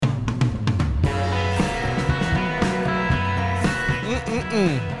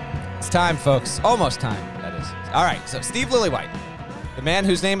It's time, folks. Almost time, that is. All right, so Steve Lillywhite, the man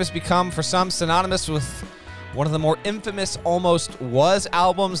whose name has become, for some, synonymous with one of the more infamous Almost Was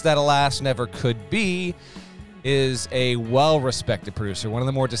albums that, alas, never could be, is a well-respected producer, one of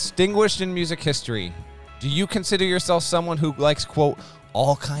the more distinguished in music history. Do you consider yourself someone who likes, quote,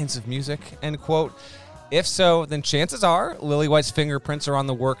 all kinds of music, end quote? If so, then chances are Lillywhite's fingerprints are on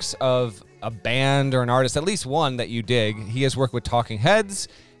the works of a band or an artist, at least one that you dig. He has worked with Talking Heads,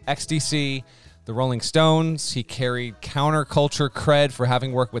 XTC, the Rolling Stones. He carried counterculture cred for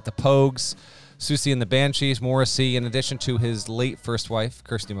having worked with the Pogues, Susie and the Banshees, Morrissey, in addition to his late first wife,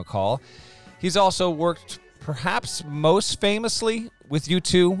 Kirsty MacColl. He's also worked perhaps most famously with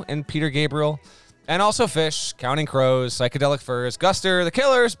U2 and Peter Gabriel, and also Phish, Counting Crows, Psychedelic Furs, Guster, The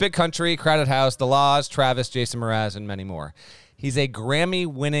Killers, Big Country, Crowded House, The Laws, Travis, Jason Mraz, and many more. He's a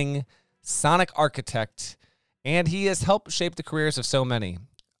Grammy-winning sonic architect, and he has helped shape the careers of so many.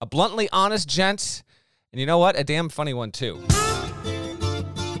 A bluntly honest gent, and you know what? A damn funny one, too.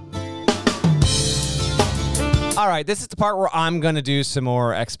 All right, this is the part where I'm going to do some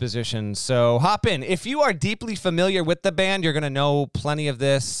more exposition, so hop in. If you are deeply familiar with the band, you're going to know plenty of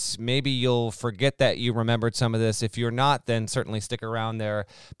this. Maybe you'll forget that you remembered some of this. If you're not, then certainly stick around there,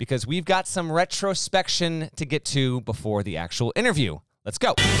 because we've got some retrospection to get to before the actual interview. Let's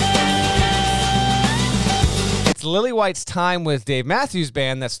go. It's Lillywhite's time with Dave Matthews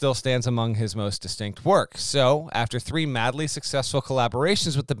Band that still stands among his most distinct work. So, after 3 madly successful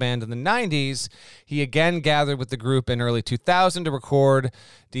collaborations with the band in the 90s, he again gathered with the group in early 2000 to record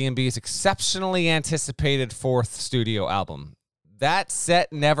D&B's exceptionally anticipated 4th studio album. That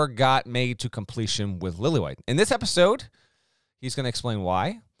set never got made to completion with Lillywhite. In this episode, he's going to explain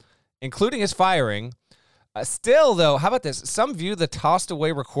why, including his firing. Still, though, how about this? Some view the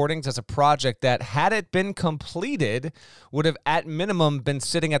tossed-away recordings as a project that, had it been completed, would have, at minimum, been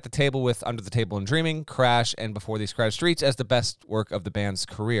sitting at the table with Under the Table and Dreaming, Crash, and Before These Crowded Streets as the best work of the band's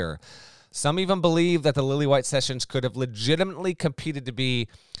career. Some even believe that the Lillywhite sessions could have legitimately competed to be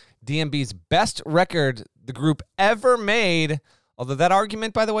D&B's best record the group ever made, although that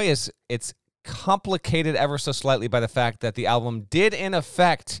argument, by the way, it's complicated ever so slightly by the fact that the album did in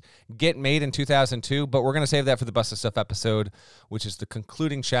effect get made in 2002, but we're going to save that for the Bust of Stuff episode, which is the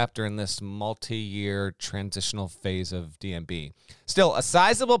concluding chapter in this multi-year transitional phase of D&B. Still, a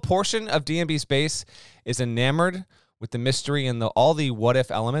sizable portion of D&B's base is enamored with the mystery and all the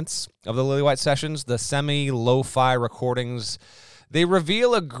what-if elements of the Lillywhite sessions, the semi-lo-fi recordings. They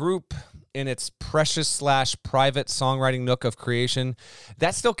reveal a group in its precious/private songwriting nook of creation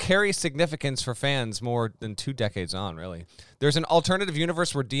that still carries significance for fans more than 2 decades on, really. There's an alternative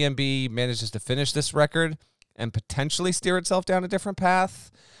universe where D&B manages to finish this record and potentially steer itself down a different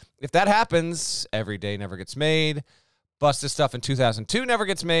path. If that happens, Every Day never gets made. Busted Stuff in 2002 never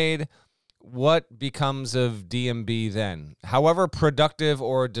gets made. What becomes of D&B then? However productive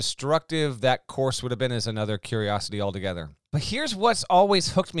or destructive that course would have been is another curiosity altogether. But here's what's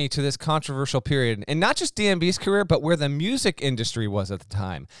always hooked me to this controversial period, and not just D&B's career, but where the music industry was at the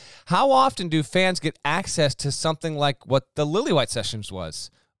time. How often do fans get access to something like what the Lillywhite sessions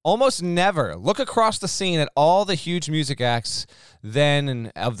was? Almost never. Look across the scene at all the huge music acts then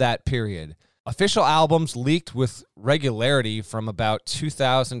and of that period. Official albums leaked with regularity from about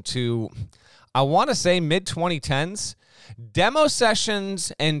 2000 to, I want to say, mid-2010s. Demo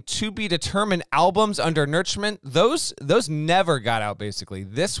sessions and to-be-determined albums under nurturement, those never got out, basically.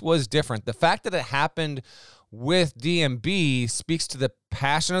 This was different. The fact that it happened with D&B speaks to the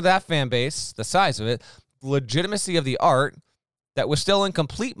passion of that fan base, the size of it, legitimacy of the art, that was still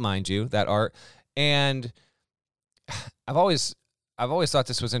incomplete, mind you, that art. And I've always thought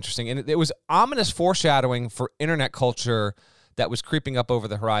this was interesting. And it was ominous foreshadowing for internet culture that was creeping up over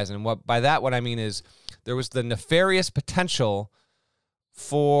the horizon. And by that, what I mean is there was the nefarious potential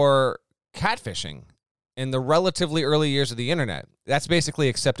for catfishing in the relatively early years of the internet. That's basically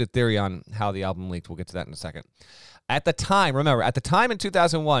accepted theory on how the album leaked. We'll get to that in a second. At the time, remember, at the time in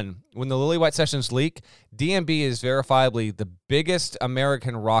 2001, when the Lillywhite sessions leak, D&B is verifiably the biggest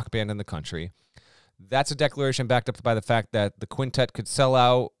American rock band in the country. That's a declaration backed up by the fact that the quintet could sell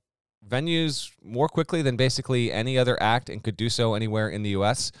out venues more quickly than basically any other act and could do so anywhere in the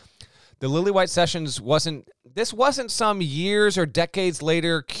U.S. The Lillywhite sessions wasn't some years or decades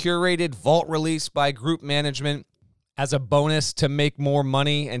later curated vault release by group management. as a bonus to make more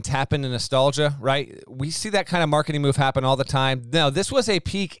money and tap into nostalgia, right? We see that kind of marketing move happen all the time. No, this was a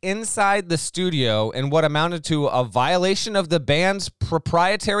peek inside the studio and what amounted to a violation of the band's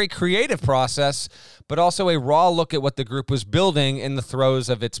proprietary creative process, but also a raw look at what the group was building in the throes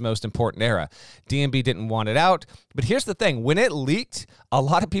of its most important era. DMB didn't want it out, but here's the thing. When it leaked, a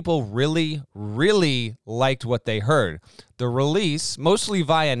lot of people really, really liked what they heard. The release, mostly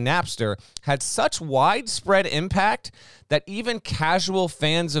via Napster, had such widespread impact that even casual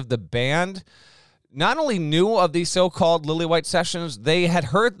fans of the band not only knew of these so-called Lily White sessions, they had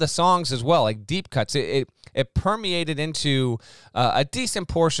heard the songs as well, like deep cuts. It permeated into a decent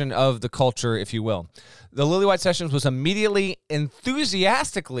portion of the culture, if you will. The Lily White sessions was immediately,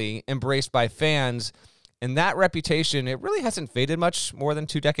 enthusiastically embraced by fans, and that reputation, it really hasn't faded much more than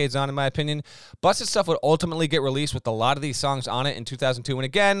 2 decades on, in my opinion. Busted Stuff would ultimately get released with a lot of these songs on it in 2002. And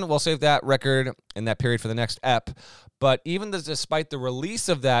again, we'll save that record and that period for the next ep. But even despite the release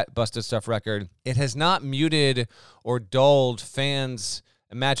of that Busted Stuff record, it has not muted or dulled fans'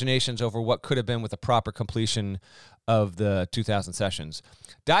 imaginations over what could have been with a proper completion of the 2000 sessions.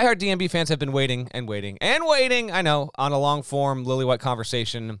 Diehard DMB fans have been waiting and waiting and waiting, I know, on a long-form Lily White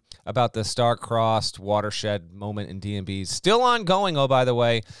conversation about the star-crossed watershed moment in DMB's still ongoing, oh, by the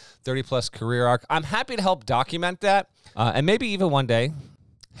way, 30-plus career arc. I'm happy to help document that, and maybe even one day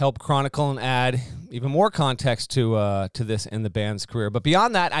help chronicle and add even more context to this in the band's career. But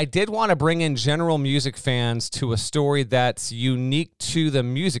beyond that, I did want to bring in general music fans to a story that's unique to the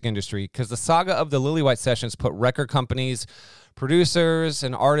music industry, because the saga of the Lily White sessions put record companies, producers,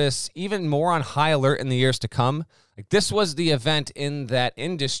 and artists even more on high alert in the years to come. Like, this was the event in that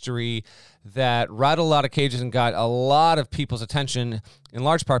industry that rattled a lot of cages and got a lot of people's attention, in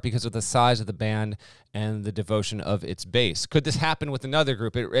large part because of the size of the band and the devotion of its base. Could this happen with another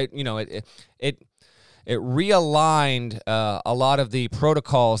group? It realigned a lot of the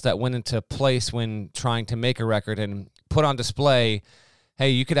protocols that went into place when trying to make a record and put on display, hey,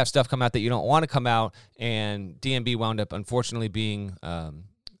 you could have stuff come out that you don't want to come out, and DMB wound up, unfortunately, being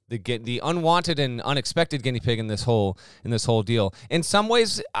the unwanted and unexpected guinea pig in this whole deal. In some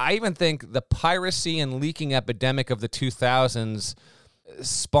ways, I even think the piracy and leaking epidemic of the 2000s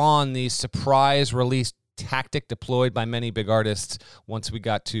spawned the surprise release tactic deployed by many big artists once we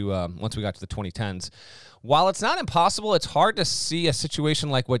got to the 2010s. While it's not impossible, it's hard to see a situation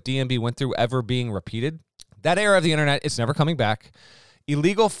like what DMB went through ever being repeated. That era of the internet, it's never coming back.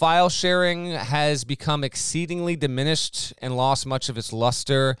 Illegal file sharing has become exceedingly diminished and lost much of its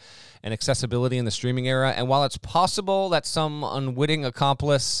luster and accessibility in the streaming era. And while it's possible that some unwitting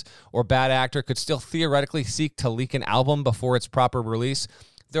accomplice or bad actor could still theoretically seek to leak an album before its proper release,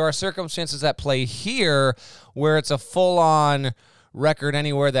 there are circumstances at play here where it's a full-on record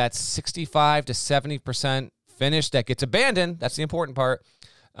anywhere that's 65 to 70% finished that gets abandoned. That's the important part.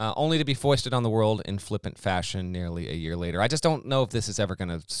 Only to be foisted on the world in flippant fashion nearly a year later. I just don't know if this is ever going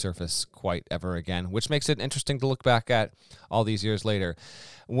to surface quite ever again, which makes it interesting to look back at all these years later.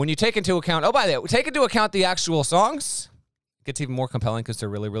 When you take into account, take into account the actual songs, it gets even more compelling because they're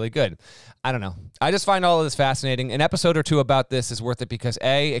really, really good. I don't know. I just find all of this fascinating. An episode or two about this is worth it because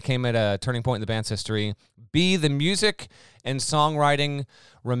A, it came at a turning point in the band's history. B, the music and songwriting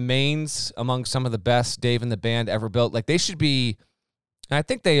remains among some of the best Dave and the band ever built. Like, they should be, and I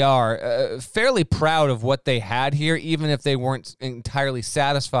think they are, fairly proud of what they had here, even if they weren't entirely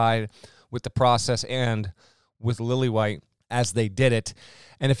satisfied with the process and with Lily White as they did it.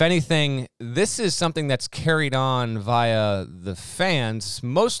 And if anything, this is something that's carried on via the fans,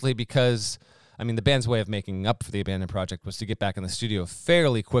 mostly because, I mean, the band's way of making up for the abandoned project was to get back in the studio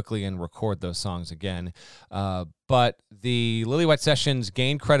fairly quickly and record those songs again. But the Lily White sessions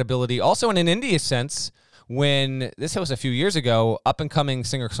gained credibility also in an indie sense, when this was a few years ago, up-and-coming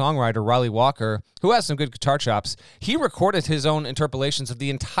singer-songwriter Riley Walker, who has some good guitar chops, he recorded his own interpolations of the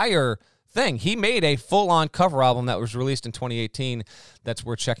entire thing. He made a full-on cover album that was released in 2018 that's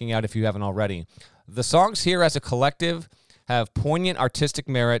worth checking out if you haven't already. The songs here as a collective have poignant artistic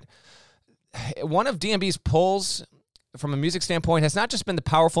merit. One of DMB's pulls from a music standpoint has not just been the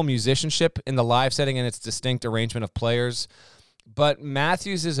powerful musicianship in the live setting and its distinct arrangement of players, but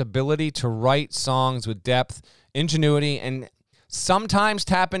Matthews' ability to write songs with depth, ingenuity, and sometimes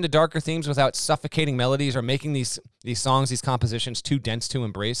tap into darker themes without suffocating melodies or making these songs, these compositions, too dense to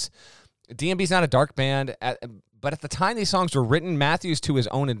embrace. DMB's not a dark band, but at the time these songs were written, Matthews, to his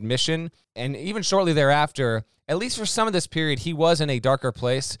own admission, and even shortly thereafter, at least for some of this period, he was in a darker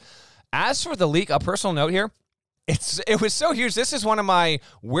place. As for the leak, a personal note here, it was so huge. This is one of my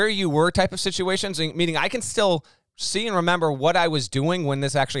where you were type of situations, meaning I can still see and remember what I was doing when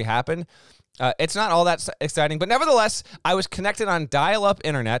this actually happened. It's not all that exciting, but nevertheless, I was connected on dial-up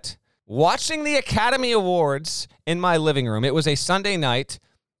internet, watching the Academy Awards in my living room. It was a Sunday night,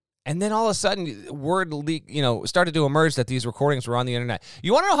 and then all of a sudden, word leak, started to emerge that these recordings were on the internet.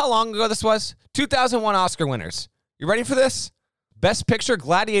 You want to know how long ago this was? 2001 Oscar winners. You ready for this? Best Picture,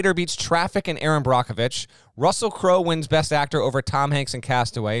 Gladiator beats Traffic and Aaron Brockovich. Russell Crowe wins Best Actor over Tom Hanks in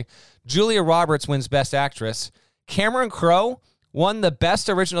Castaway. Julia Roberts wins Best Actress. Cameron Crowe won the Best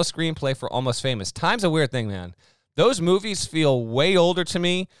Original Screenplay for Almost Famous. Time's a weird thing, man. Those movies feel way older to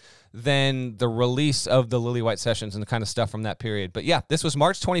me than the release of the Lily White Sessions and the kind of stuff from that period. But yeah, this was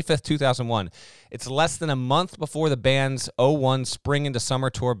March 25th, 2001. It's less than a month before the band's 01 Spring into Summer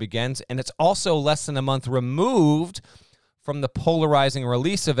tour begins, and it's also less than a month removed from the polarizing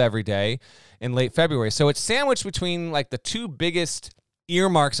release of Everyday in late February. So it's sandwiched between like the two biggest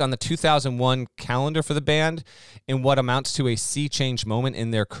earmarks on the 2001 calendar for the band in what amounts to a sea change moment in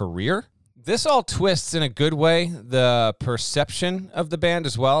their career. This all twists in a good way the perception of the band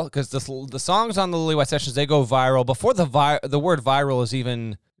as well, because the songs on the Lily White Sessions, they go viral before the word viral is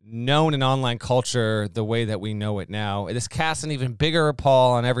even known in online culture the way that we know it now. It is cast an even bigger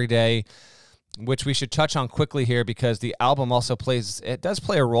pall on Everyday, which we should touch on quickly here because the album also does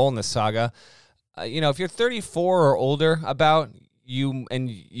play a role in this saga. If you're 34 or older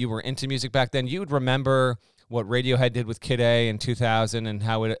you were into music back then, you would remember what Radiohead did with Kid A in 2000 and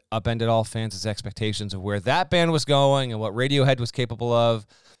how it upended all fans' expectations of where that band was going and what Radiohead was capable of.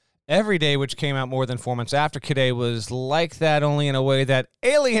 Everyday, which came out more than 4 months after Kid A, was like that, only in a way that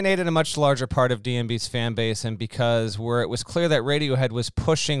alienated a much larger part of DMB's fan base, and because where it was clear that Radiohead was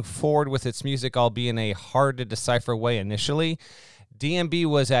pushing forward with its music, albeit in a hard-to-decipher way initially, DMB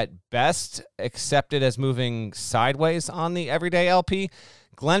was at best accepted as moving sideways on the Everyday LP.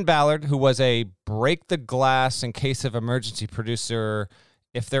 Glenn Ballard, who was a break-the-glass in case of emergency producer,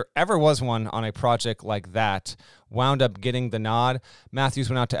 if there ever was one on a project like that, wound up getting the nod.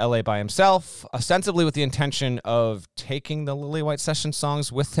 Matthews went out to LA by himself, ostensibly with the intention of taking the Lily White Sessions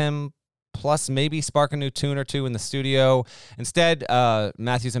songs with him, plus maybe spark a new tune or two in the studio. Instead,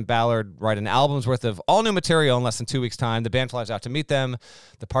 Matthews and Ballard write an album's worth of all new material in less than 2 weeks' time. The band flies out to meet them.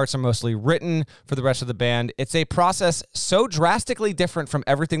 The parts are mostly written for the rest of the band. It's a process so drastically different from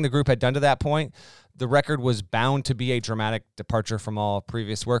everything the group had done to that point. The record was bound to be a dramatic departure from all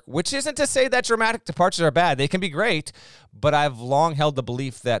previous work, which isn't to say that dramatic departures are bad. They can be great, but I've long held the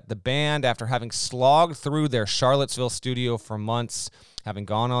belief that the band, after having slogged through their Charlottesville studio for months, having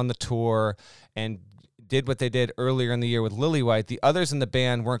gone on the tour, and did what they did earlier in the year with Lily White, the others in the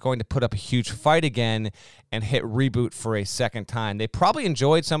band weren't going to put up a huge fight again and hit reboot for a second time. They probably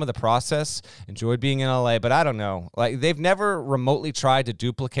enjoyed some of the process, enjoyed being in LA, but I don't know. Like, they've never remotely tried to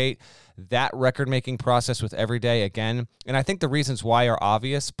duplicate that record-making process with Everyday again, and I think the reasons why are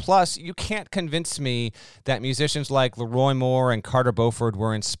obvious. Plus, you can't convince me that musicians like Leroy Moore and Carter Beauford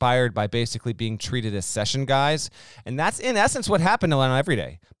were inspired by basically being treated as session guys, and that's in essence what happened on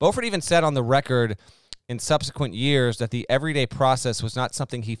Everyday. Beauford even said on the record in subsequent years that the Everyday process was not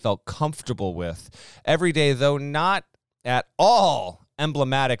something he felt comfortable with. Everyday, though not at all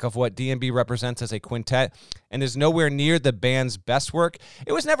emblematic of what DMB represents as a quintet and is nowhere near the band's best work,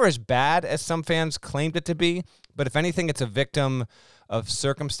 it was never as bad as some fans claimed it to be, but if anything, it's a victim of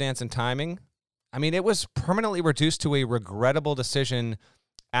circumstance and timing. I mean, it was permanently reduced to a regrettable decision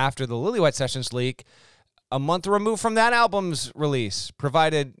after the Lily White Sessions leak, a month removed from that album's release,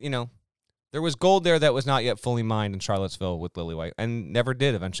 provided, there was gold there that was not yet fully mined in Charlottesville with Lily White, and never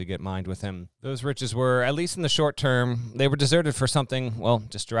did eventually get mined with him. Those riches were, at least in the short term, they were deserted for something, well,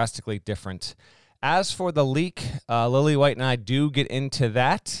 just drastically different. As for the leak, Lily White and I do get into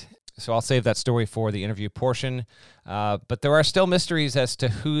that, so I'll save that story for the interview portion. But there are still mysteries as to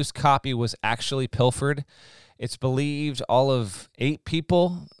whose copy was actually pilfered. It's believed all of 8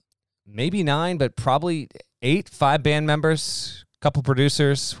 people, maybe 9, but probably 5 band members, couple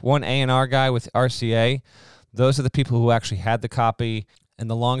producers, 1 A&R guy with RCA. Those are the people who actually had the copy. And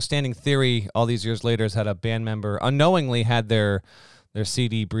the long-standing theory all these years later is that a band member unknowingly had their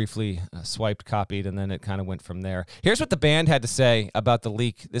CD briefly swiped, copied, and then it kind of went from there. Here's what the band had to say about the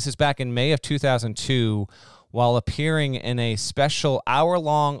leak. This is back in May of 2002 while appearing in a special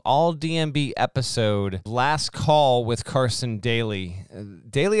hour-long all-DMB episode, Last Call with Carson Daly.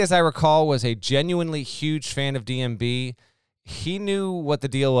 Daly, as I recall, was a genuinely huge fan of DMB. He knew what the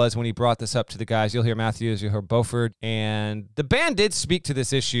deal was when he brought this up to the guys. You'll hear Matthews, you'll hear Beauford. And the band did speak to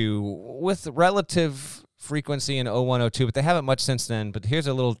this issue with relative frequency in 0102, but they haven't much since then. But here's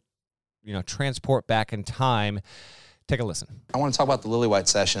a little, transport back in time. Take a listen. I want to talk about the Lily White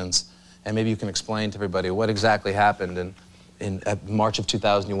Sessions, and maybe you can explain to everybody what exactly happened. And in March of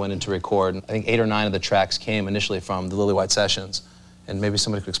 2000, you went in to record. I think 8 or 9 of the tracks came initially from the Lily White sessions. And maybe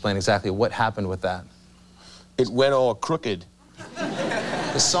somebody could explain exactly what happened with that. It went all crooked.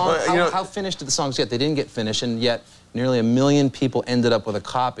 The song, how finished did the songs get? They didn't get finished, and yet nearly 1 million people ended up with a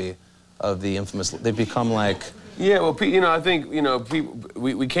copy of the infamous. They've become like. Yeah, well, I think people.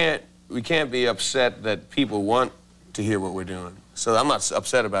 We can't be upset that people want to hear what we're doing. So I'm not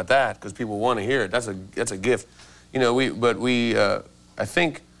upset about that because people want to hear it. That's a gift, I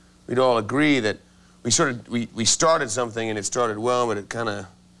think we'd all agree that we started something and it started well, but it kind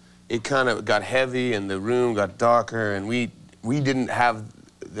of got heavy and the room got darker and we didn't have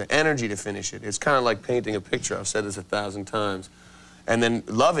the energy to finish it. It's kind of like painting a picture. I've said this 1,000 times, and then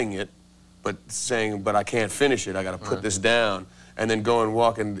loving it, but saying, but I can't finish it. I got to put this down. And then go and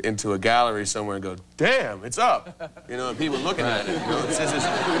walk into a gallery somewhere and go, damn, it's up. And people looking at it.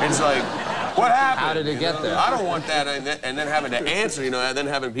 It's like, what happened? How did it get there? I don't want that. And then having to answer, and then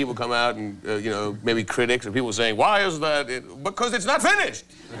having people come out and, maybe critics or people saying, why is that? Because it's not finished.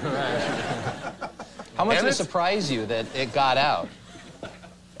 How much did it surprise you that it got out?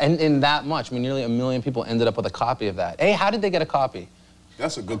 And in that much, nearly 1 million people ended up with a copy of that. Hey, how did they get a copy?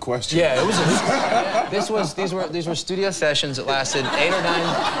 That's a good question. Yeah, it was. These were studio sessions that lasted 8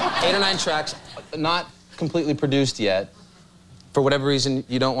 or 9 tracks, not completely produced yet. For whatever reason,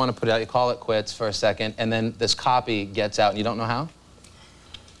 you don't want to put it out. You call it quits for a second, and then this copy gets out, and you don't know how.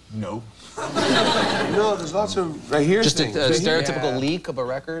 No. No, there's lots of. Here's just a stereotypical leak of a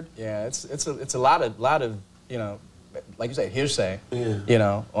record. Yeah, it's a lot of like you say, hearsay.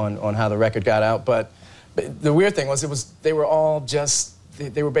 Yeah. On how the record got out, but the weird thing was they were all just.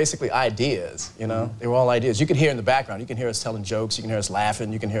 They were basically ideas, Mm-hmm. They were all ideas. You could hear in the background. You can hear us telling jokes. You can hear us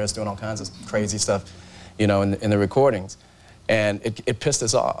laughing. You can hear us doing all kinds of crazy stuff, in the recordings. And it pissed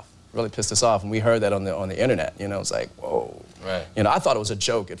us off, really pissed us off. And we heard that on the internet, It's like, whoa. Right. I thought it was a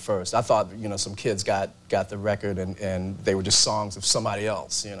joke at first. I thought, some kids got the record and they were just songs of somebody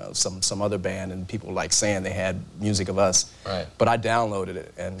else, some other band, and people like saying they had music of us. Right. But I downloaded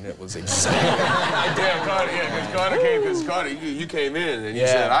it, and it was exactly. Damn, because Carter, you came in and you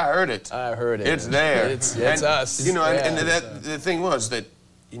said, I heard it. I heard it. It's there. It's us. And the thing was that,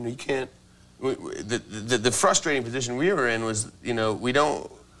 you can't. The frustrating position we were in was, you don't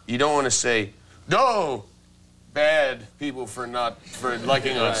want to say, no. Bad people for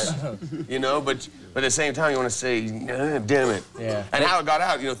liking us, but at the same time you want to say, damn it. Yeah. And how it got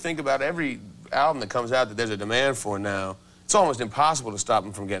out, think about every album that comes out that there's a demand for now. It's almost impossible to stop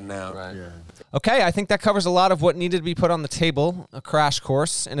them from getting out. Right. Yeah. Okay, I think that covers a lot of what needed to be put on the table. A crash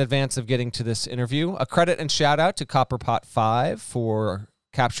course in advance of getting to this interview. A credit and shout out to Copperpot 5 for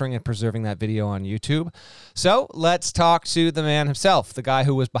capturing and preserving that video on YouTube. So let's talk to the man himself, the guy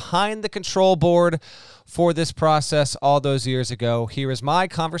who was behind the control board for this process all those years ago. Here is my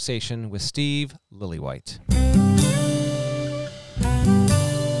conversation with Steve Lillywhite.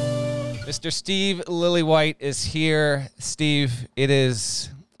 Mr. Steve Lillywhite is here. Steve, it is,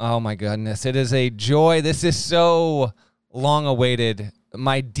 oh my goodness, it is a joy. This is so long awaited.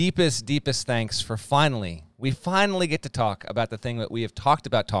 My deepest thanks for we finally get to talk about the thing that we have talked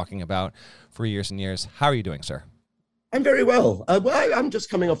about talking about for years and years. How are you doing, sir? I'm very well. I'm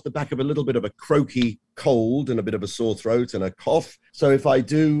just coming off the back of a little bit of a croaky cold and a bit of a sore throat and a cough. So if I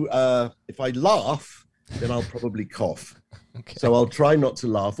laugh, then I'll probably cough. Okay. So I'll try not to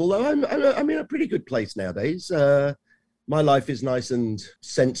laugh, although I'm in a pretty good place nowadays. My life is nice and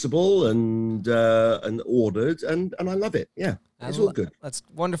sensible and ordered, and I love it. Yeah, it's all good. That's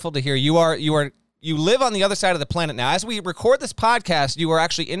wonderful to hear. You live on the other side of the planet now. As we record this podcast, you are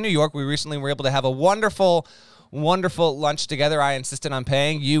actually in New York. We recently were able to have a wonderful lunch together. I insisted on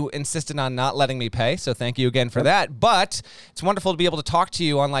paying. You insisted on not letting me pay, so thank you again for that. But it's wonderful to be able to talk to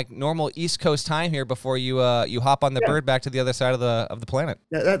you on like normal East Coast time here before you hop on the bird back to the other side of the planet.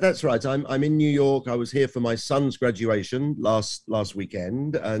 Yeah, that's right. I'm in New York. I was here for my son's graduation last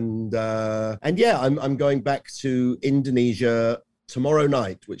weekend, and yeah, I'm going back to Indonesia tomorrow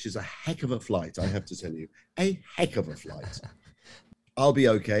night, which is a heck of a flight, I have to tell you. A heck of a flight. I'll be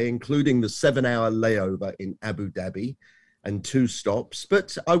okay, including the 7-hour layover in Abu Dhabi and 2 stops.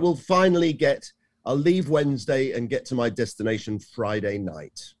 But I will I'll leave Wednesday and get to my destination Friday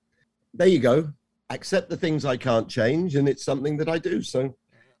night. There you go. Accept the things I can't change, and it's something that I do. So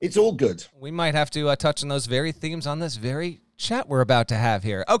it's all good. We might have to touch on those very themes on this very chat we're about to have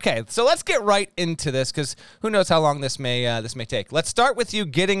here. Okay, so let's get right into this because who knows how long this may take. Let's start with you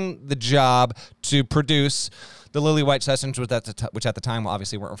getting the job to produce the Lily White Sessions, which at the time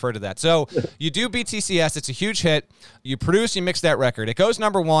obviously weren't referred to that. So you do BTCS. It's a huge hit. You produce, you mix that record. It goes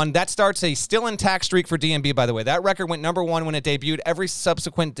number one. That starts a still intact streak for DMB, by the way. That record went number one when it debuted. Every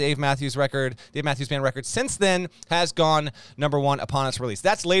subsequent Dave Matthews Band record since then has gone number one upon its release.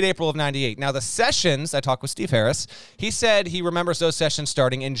 That's late April of 98. Now, the sessions, I talked with Steve Harris. He said he remembers those sessions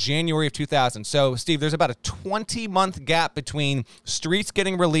starting in January of 2000. So, Steve, there's about a 20-month gap between Streets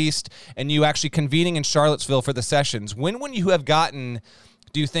getting released and you actually convening in Charlottesville for the sessions. When would you have gotten,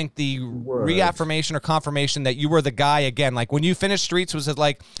 do you think, the reaffirmation or confirmation that you were the guy again? Like, when you finished Streets, was it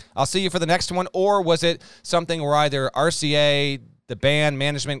like, I'll see you for the next one? Or was it something where either RCA, the band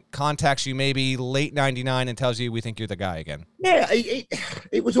management, contacts you maybe late 99 and tells you, we think you're the guy again? Yeah,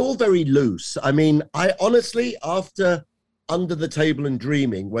 it was all very loose. I mean, I honestly, after Under the Table and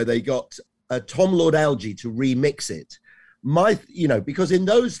Dreaming, where they got Tom Lord Alge to remix it, because in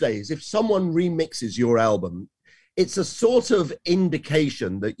those days, if someone remixes your album, it's a sort of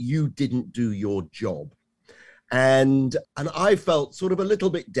indication that you didn't do your job. And I felt sort of a little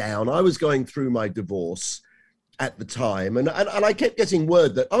bit down. I was going through my divorce at the time, and I kept getting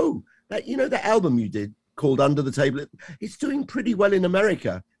word that, that album you did called Under the Table, it's doing pretty well in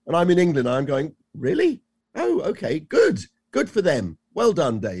America. And I'm in England, and I'm going, really? Oh, okay, good for them. Well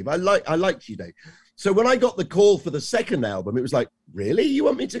done, Dave. I liked you, Dave. So when I got the call for the second album, it was like, really? You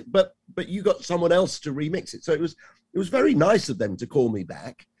want me to? But you got someone else to remix it. So it was very nice of them to call me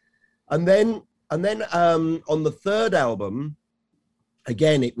back. And then on the third album,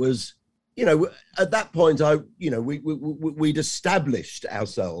 again, it was, at that point, we'd established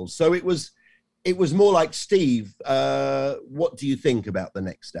ourselves. So it was more like, Steve, what do you think about the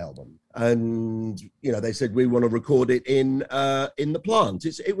next album? And, they said, we want to record it in the plant.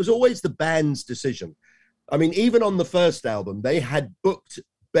 It was always the band's decision. I mean, even on the first album, they had booked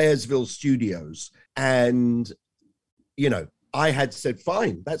Bearsville Studios, and, I had said,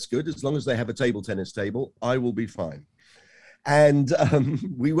 fine, that's good. As long as they have a table tennis table, I will be fine. And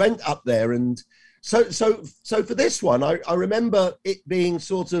we went up there, and so for this one, I remember it being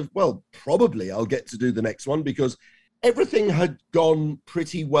sort of, well, probably I'll get to do the next one because everything had gone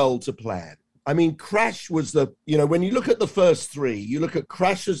pretty well to plan. I mean, Crash was when you look at the first three, you look at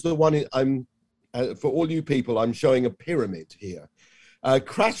Crash as the one, for all you people, I'm showing a pyramid here.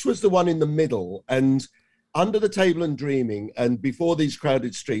 Crash was the one in the middle, and Under the Table and Dreaming and Before These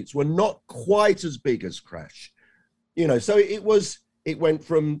Crowded Streets were not quite as big as Crash. So it went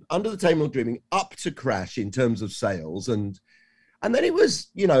from Under the Table and Dreaming up to Crash in terms of sales. And then it was,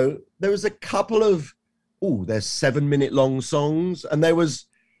 there was a couple of, there's 7-minute long songs. And it was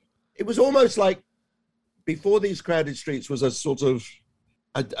almost like Before These Crowded Streets was a sort of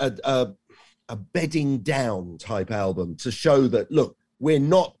a bedding down type album to show that, look, we're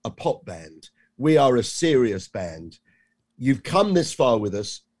not a pop band. We are a serious band. You've come this far with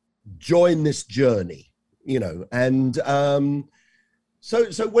us. Join this journey. And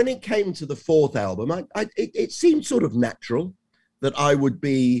so when it came to the fourth album, it seemed sort of natural that I would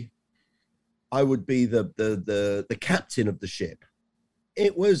be the captain of the ship.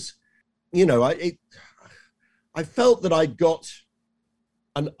 It was, I felt that I got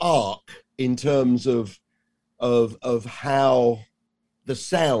an arc in terms of how the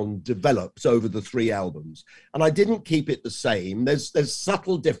sound develops over the three albums, and I didn't keep it the same. There's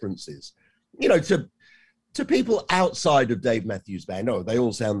subtle differences, to people outside of Dave Matthews Band, they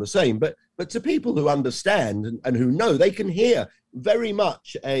all sound the same, but to people who understand and who know, they can hear very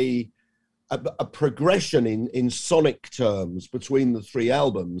much a progression in sonic terms between the three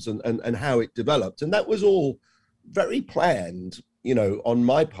albums and how it developed. And that was all very planned, on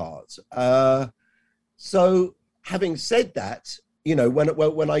my part. So having said that,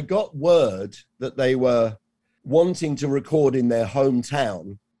 when I got word that they were wanting to record in their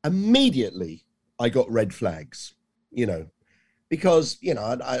hometown, immediately I got red flags, because,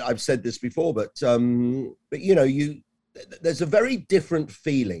 I've said this before, but there's a very different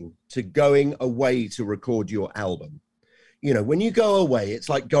feeling to going away to record your album. When you go away, it's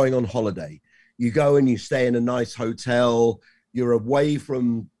like going on holiday. You go and you stay in a nice hotel, you're away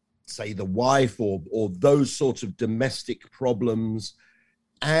from, say, the wife or those sorts of domestic problems.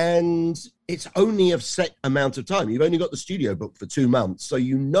 And it's only a set amount of time. You've only got the studio booked for 2 months, so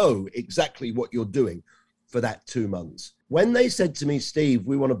you know exactly what you're doing for that 2 months. When they said to me, Steve,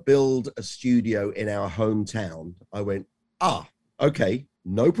 we want to build a studio in our hometown, I went, okay,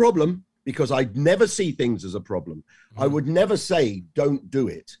 no problem, because I'd never see things as a problem. I would never say, don't do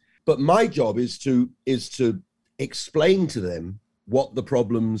it. But my job is to explain to them what the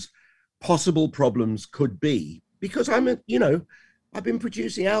possible problems could be, because I've been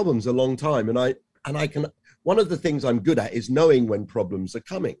producing albums a long time, and I can, one of the things I'm good at is knowing when problems are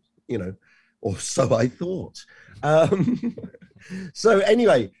coming, or so I thought. So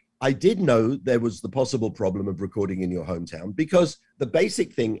anyway, I did know there was the possible problem of recording in your hometown, because the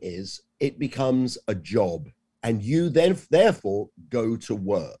basic thing is it becomes a job and you then therefore go to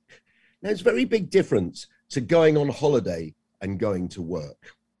work. Now, there's a very big difference to going on holiday and going to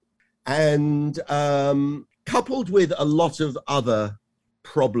work. And coupled with a lot of other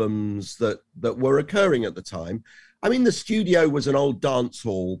problems that were occurring at the time. I mean, the studio was an old dance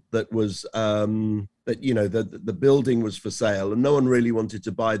hall that was, the building was for sale, and no one really wanted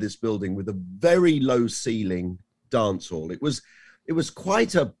to buy this building with a very low ceiling dance hall. It was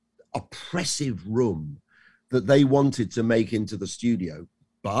quite a oppressive room that they wanted to make into the studio.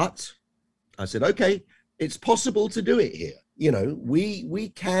 But I said, okay, it's possible to do it here. We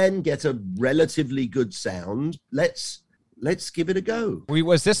can get a relatively good sound. Let's give it a go.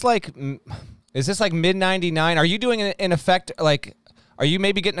 Is this like mid 99? Are you doing it in effect, like, are you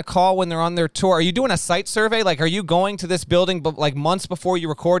maybe getting a call when they're on their tour? Are you doing a site survey? Like, are you going to this building but like months before you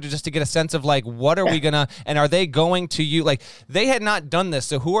record just to get a sense of like, what are we gonna, and are they going to you? Like, they had not done this,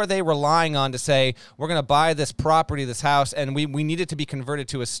 so who are they relying on to say, we're gonna buy this property, this house, and we need it to be converted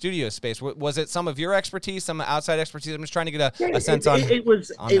to a studio space? Was it some of your expertise, some outside expertise? I'm just trying to get a sense on it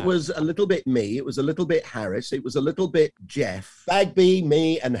was a little bit me, it was a little bit Harris, it was a little bit Jeff, Bagby,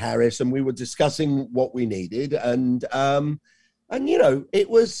 me and Harris, and we were discussing what we needed, and we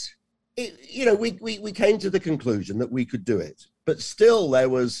came to the conclusion that we could do it. But still, there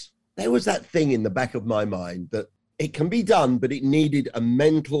was that thing in the back of my mind that it can be done, but it needed a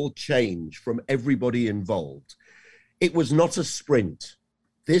mental change from everybody involved. It was not a sprint.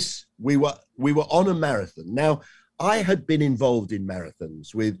 We were on a marathon. Now, I had been involved in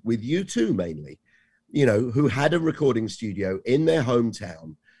marathons with U2 mainly, who had a recording studio in their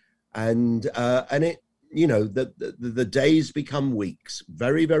hometown, and it. The days become weeks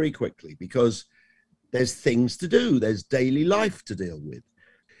very, very quickly because there's things to do. There's daily life to deal with.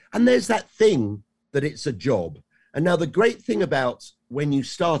 And there's that thing that it's a job. And now the great thing about when you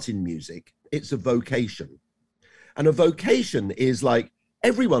start in music, it's a vocation. And a vocation is like,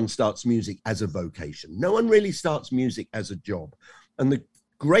 everyone starts music as a vocation. No one really starts music as a job. And the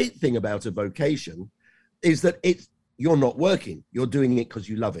great thing about a vocation is that you're not working. You're doing it because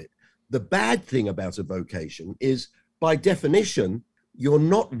you love it. The bad thing about a vocation is, by definition, you're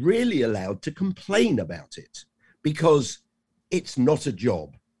not really allowed to complain about it because it's not a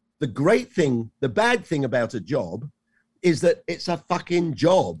job. The bad thing about a job is that it's a fucking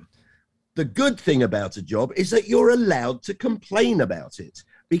job. The good thing about a job is that you're allowed to complain about it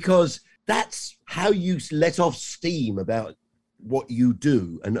because that's how you let off steam about what you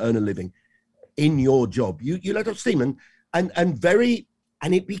do and earn a living in your job. You let off steam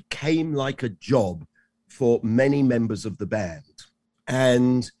and it became like a job for many members of the band.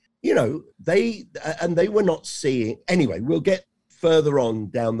 And, they were not seeing, anyway, we'll get further on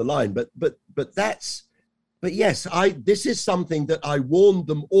down the line, but yes, this is something that I warned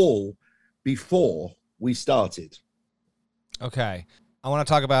them all before we started. Okay. I want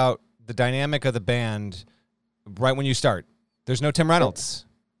to talk about the dynamic of the band right when you start. There's no Tim Reynolds.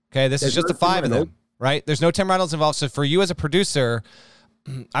 Okay. This is just the five of them, right? There's no Tim Reynolds involved. So for you as a producer,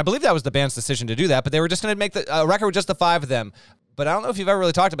 I believe that was the band's decision to do that, but they were just going to make a record with just the five of them. But I don't know if you've ever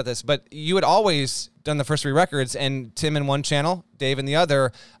really talked about this, but you had always done the first three records, and Tim in one channel, Dave in the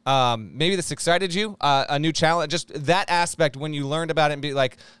other. Maybe this excited you, a new challenge, just that aspect when you learned about it and be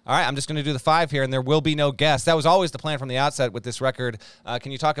like, all right, I'm just going to do the five here, and there will be no guests. That was always the plan from the outset with this record.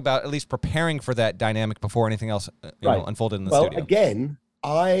 Can you talk about at least preparing for that dynamic before anything else unfolded in the studio? Well, again,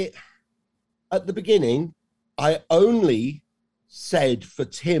 at the beginning, I only said for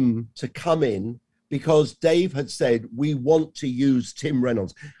Tim to come in because Dave had said, we want to use Tim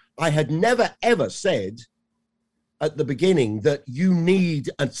Reynolds. I had never, ever said at the beginning that you need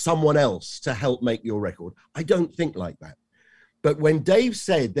someone else to help make your record. I don't think like that. But when Dave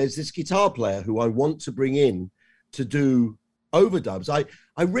said, there's this guitar player who I want to bring in to do overdubs,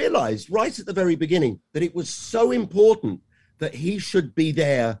 I realized right at the very beginning that it was so important that he should be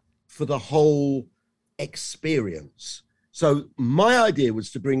there for the whole experience. So my idea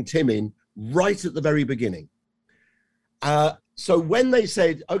was to bring Tim in right at the very beginning. So when they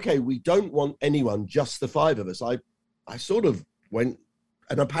said, okay, we don't want anyone, just the five of us, I sort of went,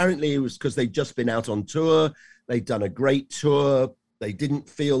 and apparently it was because they'd just been out on tour. They'd done a great tour. They didn't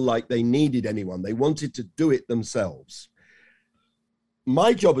feel like they needed anyone. They wanted to do it themselves.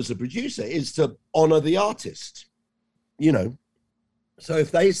 My job as a producer is to honor the artist, So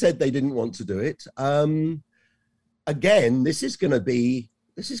if they said they didn't want to do it, again, this is going to be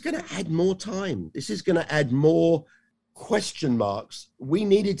this is going to add more time. This is going to add more question marks. We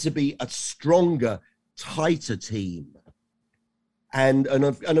needed to be a stronger, tighter team. And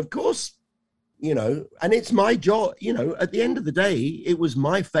of course, you know, and it's my job, you know, at the end of the day, it was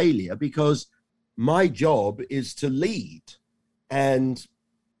my failure because my job is to lead. And,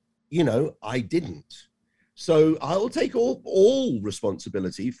 you know, I didn't. So I'll take all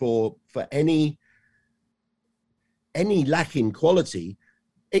responsibility for any lack in quality,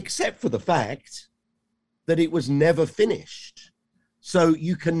 except for the fact that it was never finished. So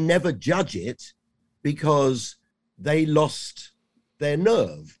you can never judge it because they lost their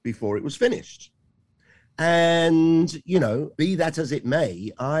nerve before it was finished. And, you know, be that as it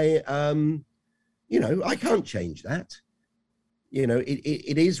may, you know, I can't change that. You know,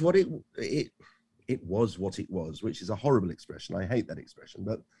 it is what it was what it was, which is a horrible expression. I hate that expression,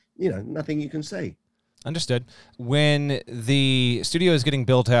 but, you know, nothing you can say. Understood. When the studio is getting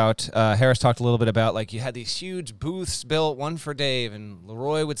built out, Harris talked a little bit about, like, you had these huge booths built, one for Dave, and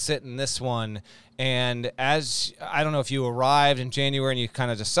Leroy would sit in this one. And as, I don't know if you arrived in January and you kind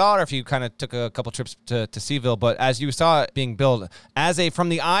of just saw it, or if you kind of took a couple trips to Seaville, but as you saw it being built, from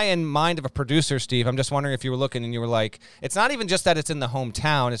the eye and mind of a producer, Steve, I'm just wondering if you were looking and you were like, it's not even just that it's in the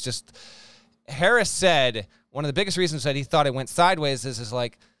hometown, it's just, Harris said, one of the biggest reasons that he thought it went sideways is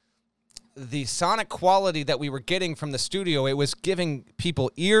like, the sonic quality that we were getting from the studio, it was giving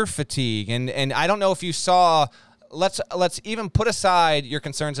people ear fatigue. And I don't know if you saw, let's even put aside your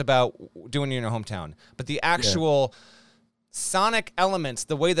concerns about doing it in your hometown, but the actual sonic elements,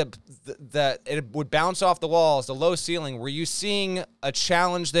 the way that it would bounce off the walls, the low ceiling, were you seeing a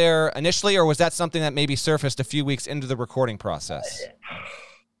challenge there initially, or was that something that maybe surfaced a few weeks into the recording process?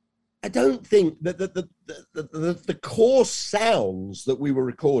 I don't think that the core sounds that we were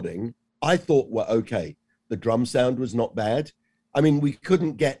recording, I thought were okay. The drum sound was not bad. I mean, we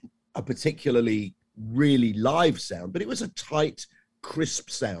couldn't get a particularly really live sound, but it was a tight,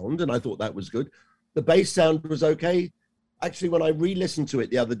 crisp sound, and I thought that was good. The bass sound was okay. Actually, when I re-listened to it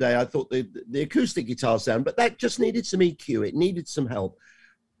the other day, I thought the acoustic guitar sound, but that just needed some EQ. It needed some help.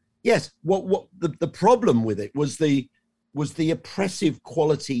 Yes, what the problem with it was the oppressive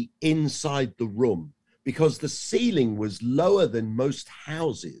quality inside the room, because the ceiling was lower than most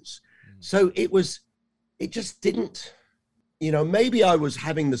houses. So it just didn't, you know, maybe I was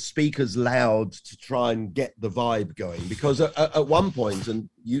having the speakers loud to try and get the vibe going, because at one point, and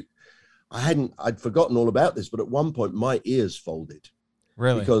I'd forgotten all about this, but at one point my ears folded.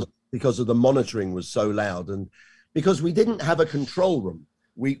 Really? Because of the monitoring was so loud, and because we didn't have a control room.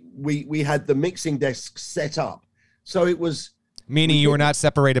 We had the mixing desk set up. So it was... Meaning you were not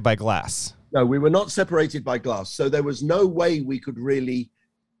separated by glass. No, we were not separated by glass. So there was no way we could really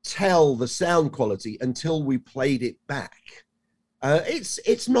tell the sound quality until we played it back.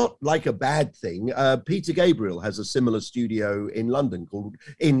 It's not like a bad thing. Peter Gabriel has a similar studio in London called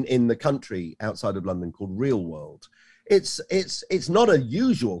in the country outside of London called Real World. It's not a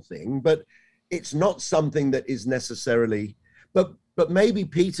usual thing, but it's not something that is necessarily. But maybe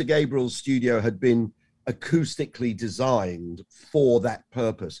Peter Gabriel's studio had been acoustically designed for that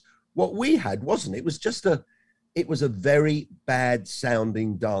purpose. What we had wasn't. It was a very bad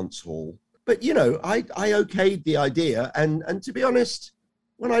sounding dance hall. But, you know, I okayed the idea. And to be honest,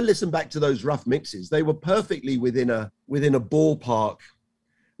 when I listen back to those rough mixes, they were perfectly within a ballpark.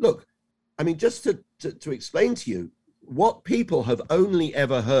 Look, I mean, just to explain to you, what people have only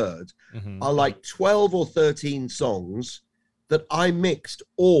ever heard are like 12 or 13 songs that I mixed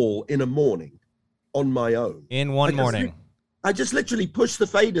all in a morning on my own. In one morning. I just literally pushed the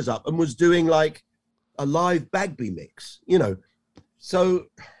faders up and was doing like a live Bagby mix, you know. So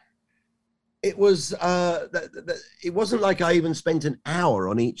it was it wasn't like I even spent an hour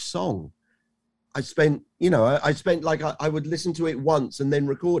on each song. I spent like I would listen to it once and then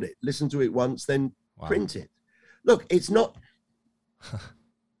record it, listen to it once, then print it. Look, it's not,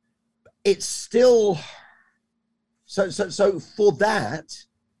 it's still, so for that,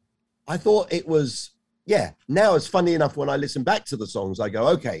 I thought it was, now it's funny enough when I listen back to the songs, I go,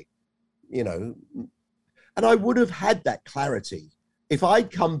 okay, you know, and I would have had that clarity. If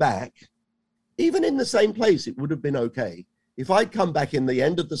I'd come back, even in the same place, it would have been okay. If I'd come back in the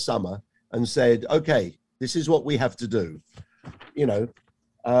end of the summer and said, okay, this is what we have to do, you know,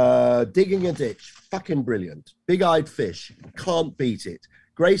 Digging a Ditch, fucking brilliant. Big-Eyed Fish, can't beat it.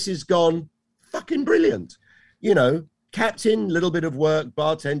 Grace is Gone, fucking brilliant. You know, Captain, little bit of work.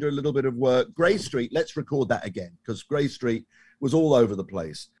 Bartender, a little bit of work. Grey Street, let's record that again, because Grey Street was all over the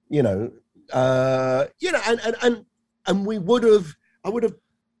place. You know, and we would have, I would have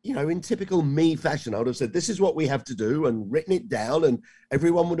in typical me fashion, I would have said, this is what we have to do, and written it down, and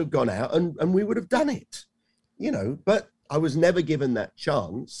everyone would have gone out and we would have done it, but I was never given that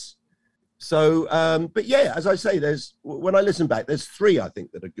chance. So, but yeah, as I say, when I listen back, there's 3, I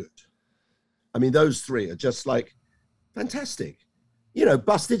think, that are good. I mean, those 3 are just like fantastic.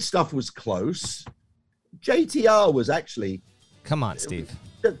 Busted Stuff was close. JTR was actually... Come on, Steve.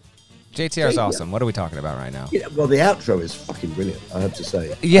 JTR is awesome. What are we talking about right now? Yeah, well, the outro is fucking brilliant, I have to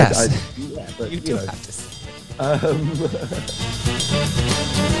say. Yes. But, you do have to say.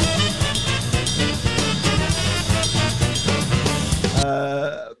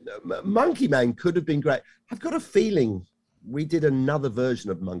 Monkey Man could have been great. I've got a feeling we did another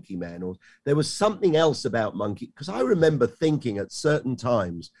version of Monkey Man, or there was something else about Monkey, because I remember thinking at certain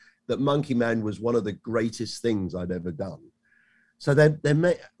times that Monkey Man was one of the greatest things I'd ever done. So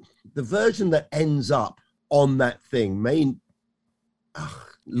the version that ends up on that thing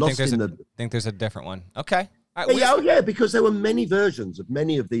lost in the... think there's a different one. Okay. Yeah, because there were many versions of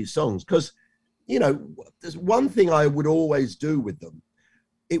many of these songs. Because, there's one thing I would always do with them.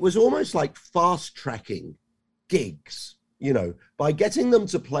 It was almost like fast tracking gigs, by getting them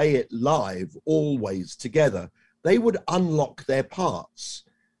to play it live, always together, they would unlock their parts.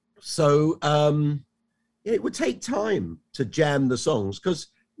 So it would take time to jam the songs because,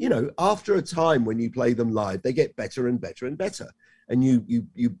 after a time when you play them live, they get better and better and better. And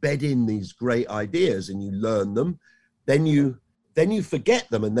you bed in these great ideas and you learn them. Then you forget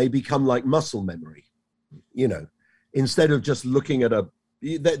them and they become like muscle memory, instead of just looking at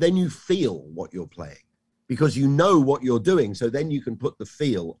then you feel what you're playing because you know what you're doing. So then you can put the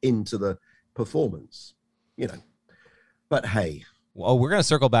feel into the performance, but hey. Well, we're going to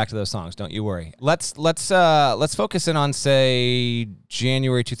circle back to those songs. Don't you worry. Let's focus in on, say,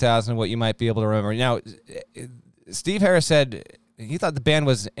 January 2000, what you might be able to remember. Now, Steve Harris said he thought the band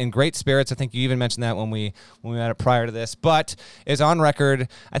was in great spirits. I think you even mentioned that when we met it prior to this, but is on record.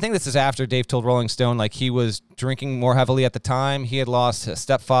 I think this is after Dave told Rolling Stone, like, he was drinking more heavily at the time. He had lost his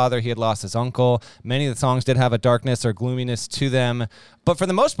stepfather. He had lost his uncle. Many of the songs did have a darkness or gloominess to them. But for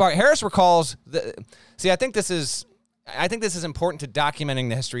the most part, Harris recalls, I think this is important to documenting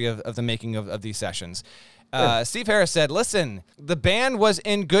the history of the making of these sessions. Steve Harris said, listen, the band was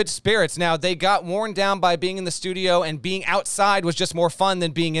in good spirits. Now, they got worn down by being in the studio, and being outside was just more fun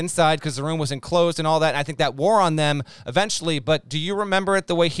than being inside because the room was enclosed and all that. And I think that wore on them eventually. But do you remember it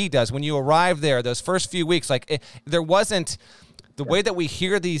the way he does? When you arrived there, those first few weeks, there wasn't... The way that we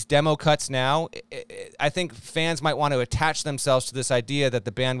hear these demo cuts now, I think fans might want to attach themselves to this idea that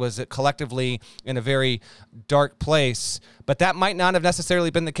the band was collectively in a very dark place, but that might not have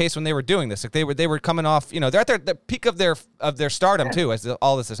necessarily been the case when they were doing this. Like they were coming off, they're at the peak of their stardom too, as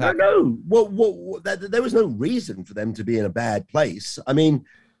all this is happening. No. There was no reason for them to be in a bad place. I mean,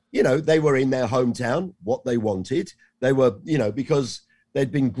 they were in their hometown, what they wanted. They were, because there'd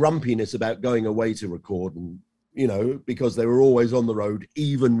been grumpiness about going away to record and, because they were always on the road,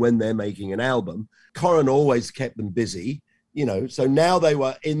 even when they're making an album. Corin always kept them busy, so now they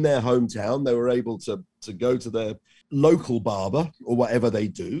were in their hometown. They were able to go to their local barber or whatever they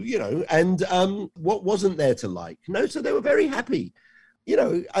do, and what wasn't there to like? No, so they were very happy,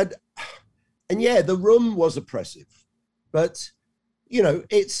 and yeah, the room was oppressive, but,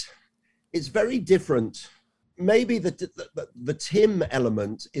 it's very different. Maybe the Tim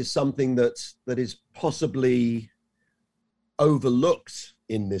element is something that is possibly overlooked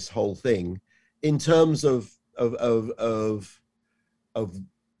in this whole thing, in terms of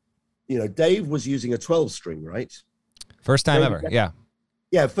Dave was using a 12-string, right? First time ever, yeah.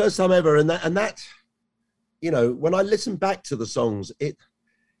 Yeah, first time ever, and that when I listen back to the songs, it,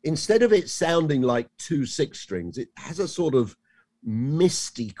 instead of it sounding like 2 6-strings, it has a sort of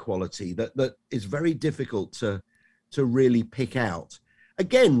misty quality that is very difficult to really pick out.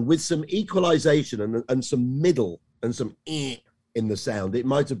 Again, with some equalization and some middle and some in the sound, it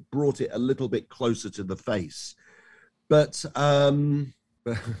might have brought it a little bit closer to the face. But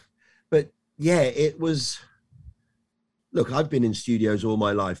yeah, it was. Look, I've been in studios all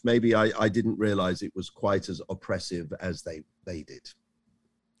my life. Maybe I didn't realize it was quite as oppressive as they did.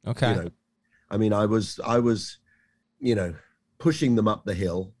 Okay. I mean, I was pushing them up the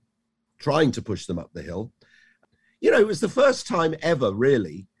hill, trying to push them up the hill. It was the first time ever,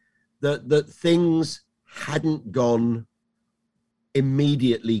 really, that things hadn't gone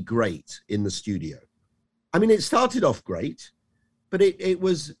immediately great in the studio. I mean, it started off great, but it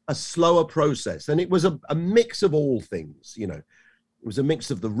was a slower process, and it was a mix of all things. It was a mix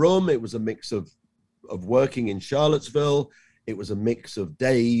of the room, it was a mix of working in Charlottesville, it was a mix of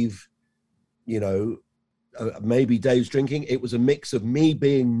Dave, maybe Dave's drinking. It was a mix of me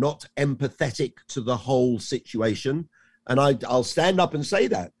being not empathetic to the whole situation. And I'll stand up and say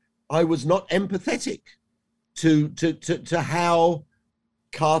that. I was not empathetic to how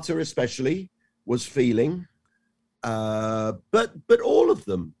Carter especially was feeling. But all of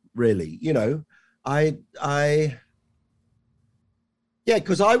them really, you know,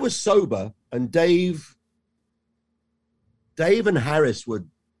 because I was sober and Dave and Harris would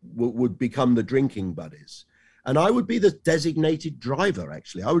become the drinking buddies. And I would be the designated driver,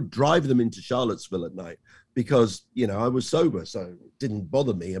 actually. I would drive them into Charlottesville at night because, you know, I was sober, so it didn't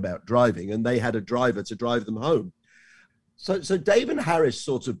bother me about driving, and they had a driver to drive them home. So Dave and Harris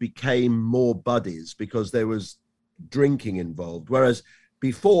sort of became more buddies because there was drinking involved, whereas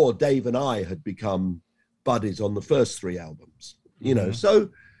before Dave and I had become buddies on the first 3 albums, you know. So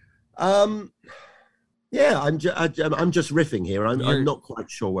yeah, I'm just riffing here. I'm not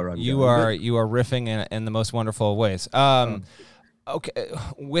quite sure where I'm going. You are riffing in the most wonderful ways. Okay,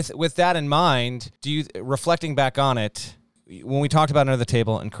 with that in mind, reflecting back on it, when we talked about Under the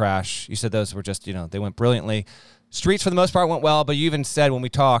Table and Crash, you said those were just, you know, they went brilliantly. Streets, for the most part, went well, but you even said when we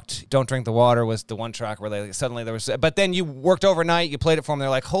talked, Don't Drink the Water was the one track where suddenly there was... But then you worked overnight, you played it for them, they're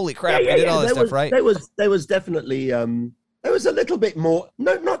like, holy crap, we did all this stuff, right? There was definitely... there was a little bit more...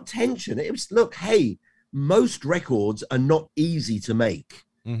 No, not tension. It was, look, hey, most records are not easy to make.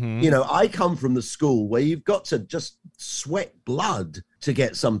 Mm-hmm. You know, I come from the school where you've got to just sweat blood to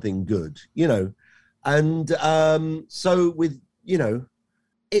get something good, you know. And so with, you know...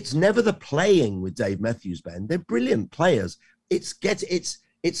 It's never the playing with Dave Matthews Band. They're brilliant players. It's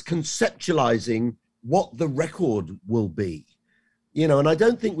conceptualizing what the record will be, you know. And I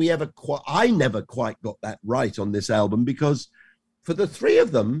don't think I never quite got that right on this album, because for the 3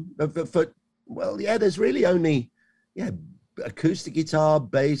 of them, there's really only acoustic guitar,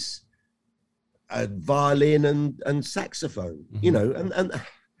 bass, violin, and saxophone, mm-hmm. you know,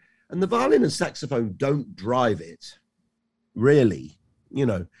 and the violin and saxophone don't drive it, really. You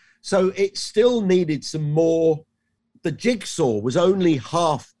know, so it still needed some more. The jigsaw was only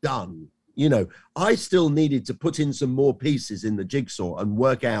half done. You know, I still needed to put in some more pieces in the jigsaw and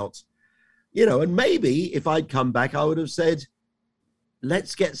work out, you know, and maybe if I'd come back, I would have said,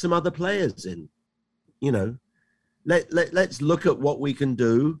 let's get some other players in, you know, let's look at what we can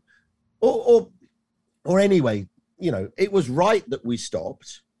do. Or anyway, you know, it was right that we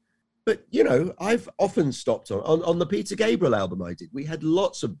stopped. But, you know, I've often stopped on the Peter Gabriel album I did. We had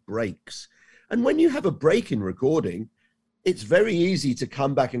lots of breaks. And when you have a break in recording, it's very easy to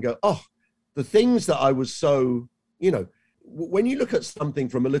come back and go, oh, the things that I was so, you know, when you look at something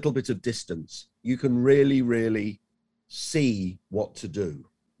from a little bit of distance, you can really, really see what to do,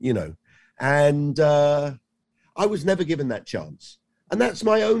 you know. And I was never given that chance. And that's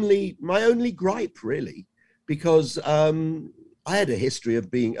my only gripe, really, because... I had a history of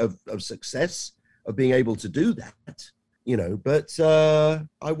being of success, of being able to do that, you know, but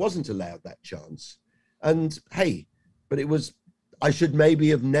I wasn't allowed that chance. And hey, but I should maybe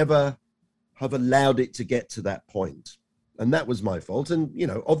have never have allowed it to get to that point. And that was my fault. And, you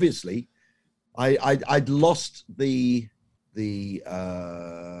know, obviously I'd lost the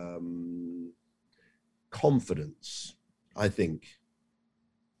confidence, I think,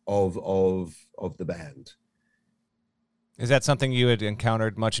 of the band. Is that something you had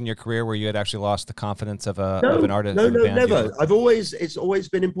encountered much in your career, where you had actually lost the confidence of an artist? No, never. It's always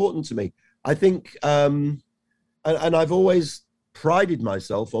been important to me. I think, and I've always prided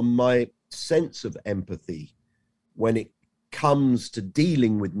myself on my sense of empathy when it comes to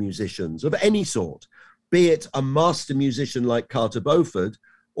dealing with musicians of any sort, be it a master musician like Carter Beauford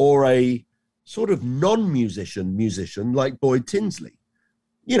or a sort of non-musician like Boyd Tinsley.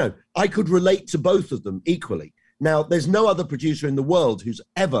 You know, I could relate to both of them equally. Now, there's no other producer in the world who's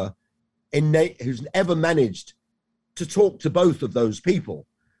ever managed to talk to both of those people,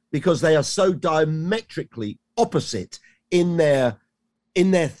 because they are so diametrically opposite in their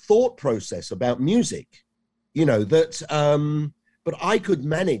thought process about music, you know, that, but I could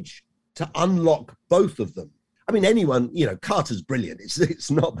manage to unlock both of them. I mean, anyone, you know, Carter's brilliant. It's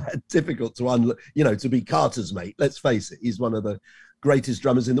not that difficult to unlock, you know, to be Carter's mate. Let's face it. He's one of the greatest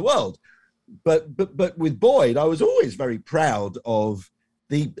drummers in the world. But with Boyd, I was always very proud of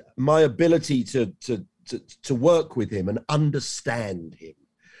my ability to work with him and understand him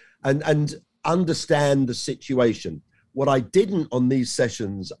and understand the situation. What I didn't on these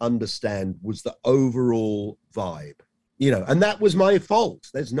sessions understand was the overall vibe, you know, and that was my fault.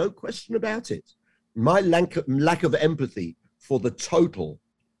 There's no question about it. My lack of empathy for the total.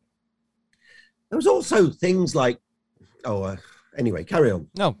 There was also things like, anyway, carry on.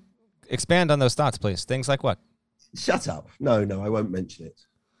 No. Expand on those thoughts, please. Things like what? Shut up. No, I won't mention it.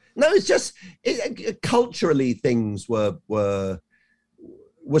 No, it's just culturally things were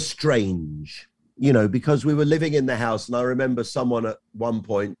strange, because we were living in the house, and I remember someone at one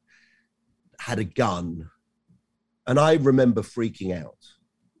point had a gun, and I remember freaking out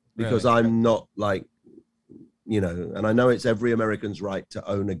because Really? I'm not like, and I know it's every American's right to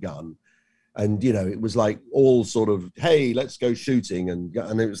own a gun. And, it was like all sort of, hey, let's go shooting. And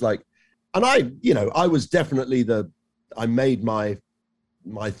it was like, and I was definitely I made my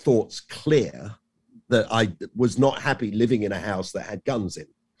thoughts clear that I was not happy living in a house that had guns in.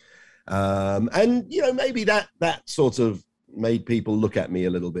 And, maybe that sort of made people look at me a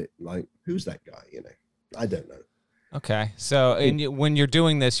little bit like, who's that guy? I don't know. Okay. So when you're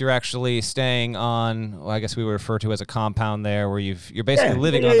doing this, you're actually staying on, I guess we would refer to as a compound there, where you're basically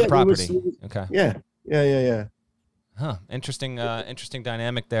living on the property. Okay. Yeah. Huh. Interesting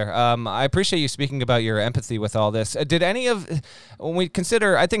dynamic there. I appreciate you speaking about your empathy with all this. Did any of, when we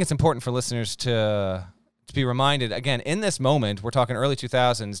consider, I think it's important for listeners to be reminded, again, in this moment, we're talking early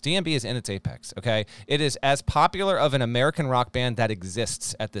 2000s, DMB is in its apex, okay? It is as popular of an American rock band that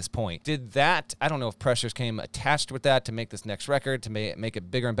exists at this point. Did that, I don't know if pressures came attached with that to make this next record, to make it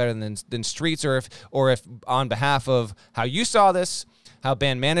bigger and better than Streets, or if on behalf of how you saw this, how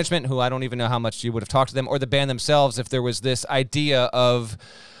band management, who I don't even know how much you would have talked to them, or the band themselves, if there was this idea of,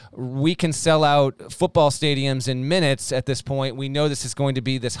 we can sell out football stadiums in minutes at this point. We know this is going to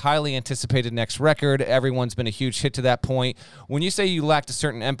be this highly anticipated next record. Everyone's been a huge hit to that point. When you say you lacked a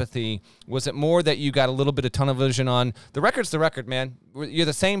certain empathy, was it more that you got a little bit of tunnel vision on, the record's the record, man? You're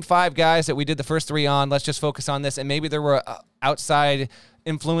the same 5 guys that we did the first 3 on. Let's just focus on this. And maybe there were outside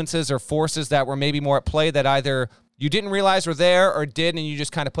influences or forces that were maybe more at play that either you didn't realize were there or did, and you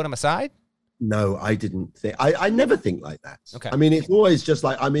just kind of put them aside? No, I didn't think. I never think like that. Okay. I mean, it's always just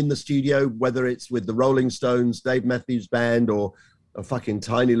like I'm in the studio, whether it's with the Rolling Stones, Dave Matthews Band, or a fucking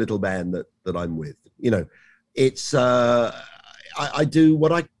tiny little band that I'm with. It's I do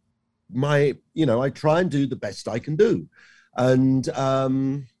what I try and do the best I can do, and I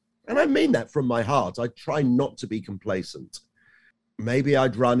mean that from my heart. I try not to be complacent. Maybe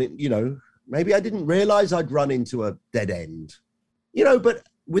I'd run it. Maybe I didn't realize I'd run into a dead end. But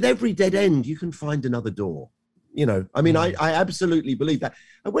with every dead end, you can find another door. I mean, I absolutely believe that.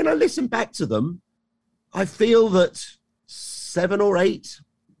 And when I listen back to them, I feel that 7 or 8,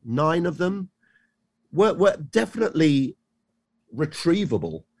 9 of them were definitely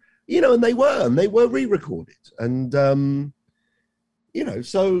retrievable, and they were re-recorded. And,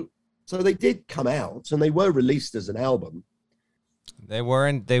 so they did come out and they were released as an album. They were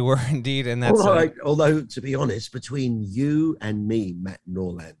indeed, and that's although to be honest, between you and me, Matt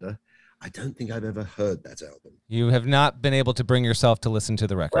Norlander, I don't think I've ever heard that album. You have not been able to bring yourself to listen to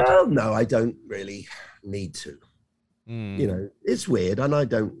the record. Well, no, I don't really need to. It's weird, and I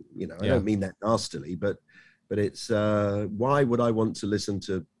don't, I don't mean that nastily, but it's why would I want to listen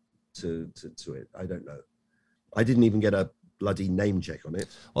to it? I don't know. I didn't even get a bloody name check on it.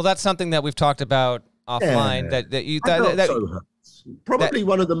 Well, that's something that we've talked about offline. Probably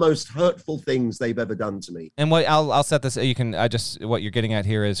one of the most hurtful things they've ever done to me. And what I'll set this. What you're getting at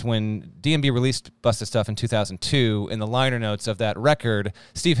here is when DMB released Busted Stuff in 2002. In the liner notes of that record,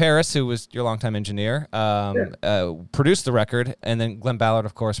 Steve Harris, who was your longtime engineer, produced the record, and then Glenn Ballard,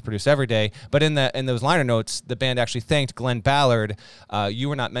 of course, produced Every Day. But in those liner notes, the band actually thanked Glenn Ballard. You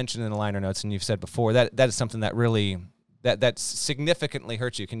were not mentioned in the liner notes, and you've said before that is something that really. That significantly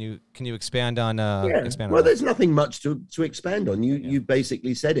hurts you. Can you expand on? Expand on there's nothing much to expand on. You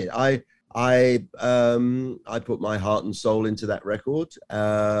basically said it. I put my heart and soul into that record,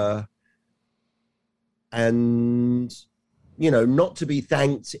 and not to be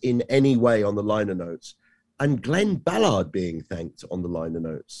thanked in any way on the liner notes, and Glenn Ballard being thanked on the liner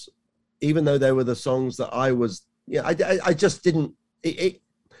notes, even though they were the songs that I was. I just didn't. It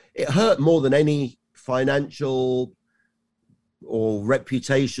hurt more than any financial or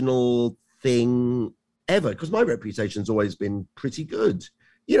reputational thing ever, because my reputation's always been pretty good,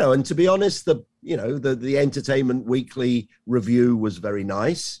 and to be honest, the Entertainment Weekly review was very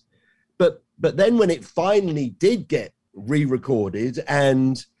nice, but then when it finally did get re-recorded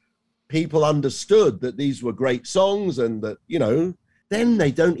and people understood that these were great songs and that, then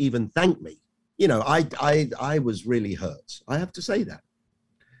they don't even thank me. I was really hurt, I have to say that.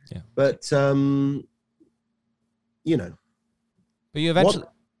 But But you eventually.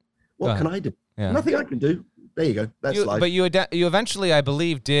 What can I do? Yeah. Nothing I can do. There you go. That's life. But you eventually, I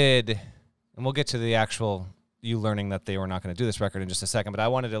believe, did, and we'll get to the actual you learning that they were not going to do this record in just a second. But I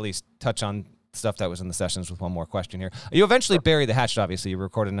wanted to at least touch on stuff that was in the sessions with one more question here. You eventually buried the hatchet, obviously. You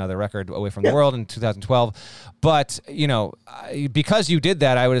recorded another record, Away from the World, in 2012. But, because you did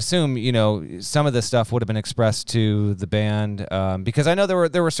that, I would assume, some of this stuff would have been expressed to the band. Because I know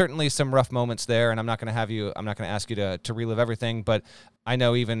there were certainly some rough moments there, and I'm not going to ask you to relive everything, but I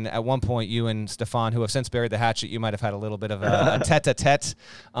know even at one point you and Stefan, who have since buried the hatchet, you might have had a little bit of a tete-a-tete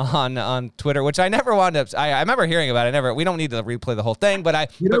on Twitter, which I never wound up. I remember hearing about it. We don't need to replay the whole thing,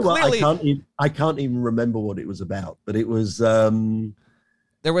 but clearly, I can't even remember what it was about. But it was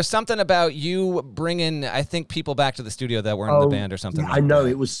there was something about you bringing, I think, people back to the studio that weren't in the band or something. I know,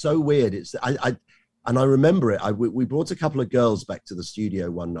 it was so weird. I remember it. We brought a couple of girls back to the studio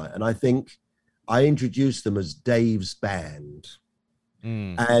one night, and I think I introduced them as Dave's band.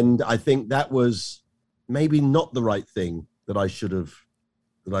 And I think that was maybe not the right thing that I should have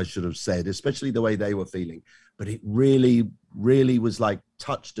said, especially the way they were feeling. But it really, really was like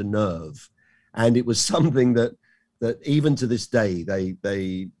touched a nerve, and it was something that even to this day they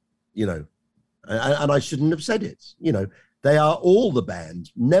and I shouldn't have said it. They are all the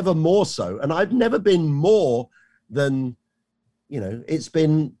band, never more so, and I've never been more than it's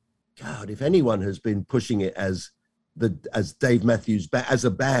been. God, if anyone has been pushing it as Dave Matthews as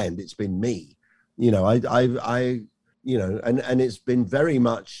a band, it's been me. And it's been very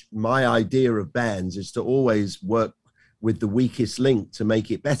much my idea of bands is to always work with the weakest link to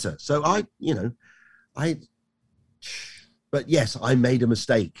make it better. So but yes, I made a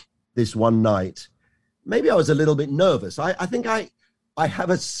mistake this one night. Maybe I was a little bit nervous. I think I have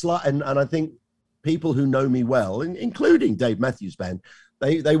a slight, and I think people who know me well, including Dave Matthews Band,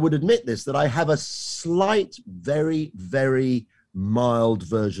 they would admit this, that I have a slight, very, very mild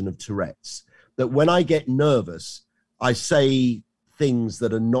version of Tourette's, that when I get nervous, I say things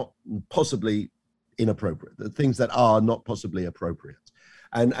that are not possibly inappropriate, the things that are not possibly appropriate.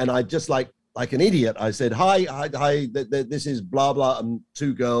 And I just like an idiot, I said, hi, this is blah, blah, and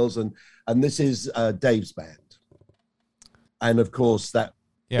two girls, and this is Dave's band. And of course that,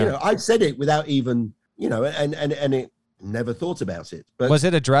 I said it without even, and it never thought about it. But was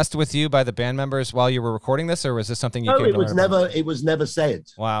it addressed with you by the band members while you were recording this, or was this something you? No, it was never said.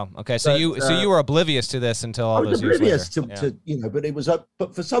 Wow. Okay. So you were oblivious to this until all those years later. I was oblivious to but it was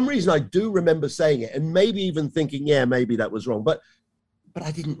but for some reason I do remember saying it, and maybe even thinking, maybe that was wrong, but I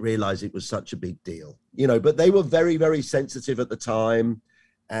didn't realize it was such a big deal, but they were very, very sensitive at the time.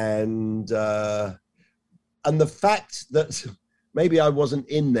 And the fact that maybe I wasn't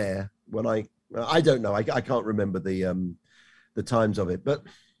in there when I don't know. I can't remember the times of it, but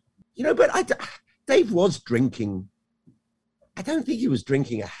Dave was drinking. I don't think he was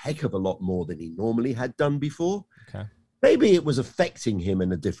drinking a heck of a lot more than he normally had done before. Okay. Maybe it was affecting him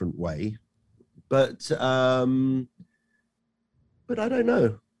in a different way, but I don't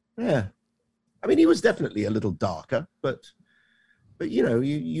know. Yeah. I mean, he was definitely a little darker, but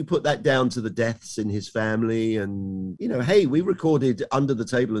you put that down to the deaths in his family, and hey, we recorded Under the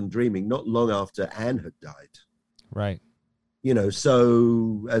Table and Dreaming not long after Anne had died. Right.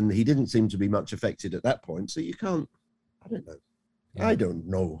 So, and he didn't seem to be much affected at that point. So you can't. I don't know. Yeah. I don't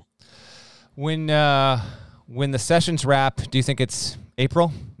know. When the sessions wrap, do you think it's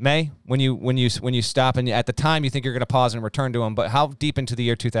April, May? When you stop, and at the time you think you're going to pause and return to them, but how deep into the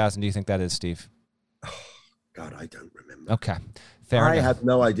year 2000 do you think that is, Steve? Oh, God, I don't remember. Okay. Fair enough. I have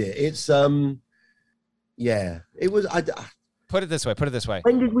no idea. It's it was. Put it this way.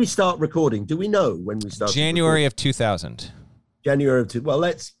 When did we start recording? Do we know when we started? January of 2000. January of 2000. Well,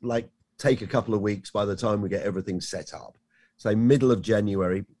 let's take a couple of weeks by the time we get everything set up. Say middle of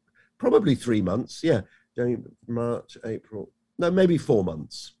January, probably 3 months. Yeah, January, March, April. No, maybe 4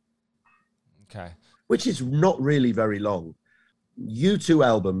 months. Okay. Which is not really very long. U2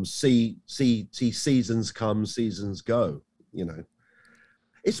 albums see seasons come, seasons go.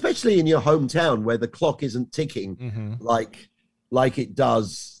 Especially in your hometown where the clock isn't ticking like it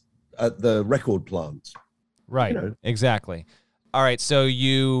does at the record plant. Right. Exactly. All right. So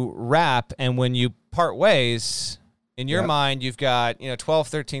you wrap, and when you part ways, in your mind, you've got 12,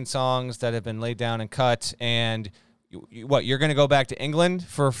 13 songs that have been laid down and cut, and you're going to go back to England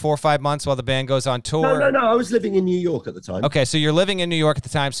for 4 or 5 months while the band goes on tour? No. I was living in New York at the time. Okay, so you're living in New York at the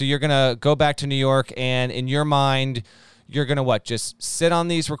time, so you're going to go back to New York, and in your mind, you're going to just sit on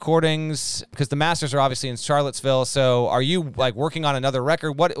these recordings? Because the masters are obviously in Charlottesville, so are you working on another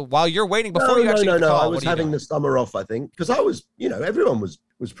record? While you're waiting before you actually get the call? I was having the summer off, I think, because I was, everyone was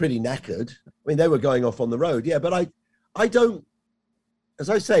pretty knackered. I mean, they were going off on the road, but I don't, as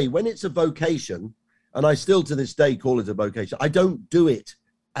I say, when it's a vocation, and I still to this day call it a vocation, I don't do it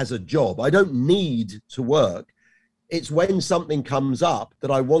as a job. I don't need to work. It's when something comes up that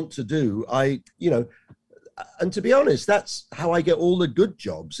I want to do, and to be honest, that's how I get all the good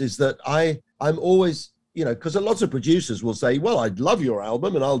jobs, is that I'm always, because a lot of producers will say, well, I'd love your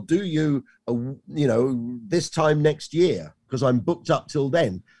album and I'll do you, this time next year because I'm booked up till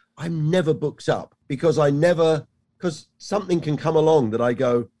then. I'm never booked up because something can come along that I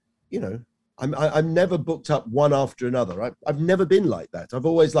go, I'm never booked up one after another. I've never been like that. I've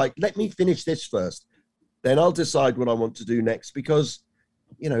always let me finish this first. Then I'll decide what I want to do next because,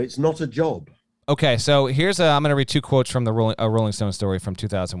 it's not a job. Okay, so I'm going to read two quotes from the Rolling Stone story from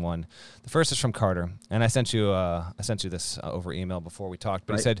 2001. The first is from Carter, and I sent you this over email before we talked.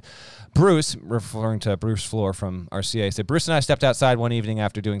 But He said, Bruce, referring to Bruce Floor from RCA, said, Bruce and I stepped outside one evening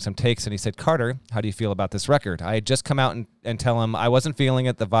after doing some takes, and he said, Carter, how do you feel about this record? I had just come out and tell him I wasn't feeling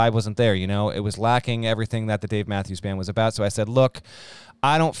it. The vibe wasn't there. It was lacking everything that the Dave Matthews Band was about. So I said, look,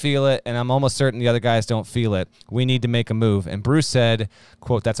 I don't feel it, and I'm almost certain the other guys don't feel it. We need to make a move. And Bruce said,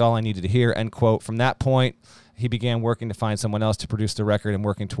 quote, that's all I needed to hear, end quote. From that point, he began working to find someone else to produce the record and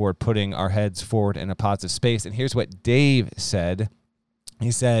working toward putting our heads forward in a positive space. And here's what Dave said. He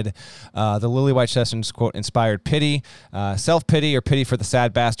said, the Lily White sessions, quote, inspired pity, self-pity or pity for the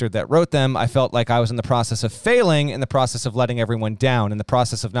sad bastard that wrote them. I felt like I was in the process of failing, in the process of letting everyone down, in the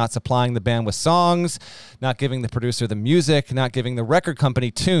process of not supplying the band with songs, not giving the producer the music, not giving the record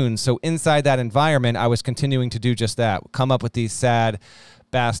company tunes. So inside that environment, I was continuing to do just that, come up with these sad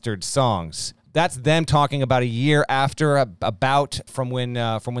bastard songs. That's them talking about a year after, from when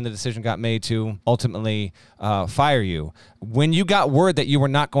the decision got made to ultimately fire you. When you got word that you were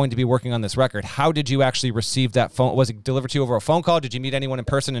not going to be working on this record, how did you actually receive that phone? Was it delivered to you over a phone call? Did you meet anyone in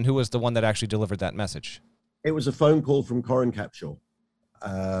person? And who was the one that actually delivered that message? It was a phone call from Corin Capshaw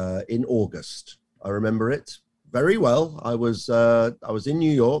in August. I remember it very well. I was in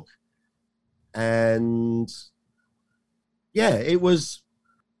New York, and yeah, it was.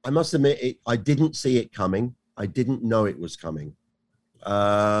 I must admit, I didn't see it coming. I didn't know it was coming.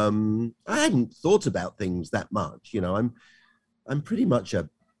 I hadn't thought about things that much. I'm pretty much a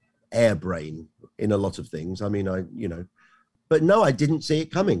airbrain in a lot of things. I mean, but no, I didn't see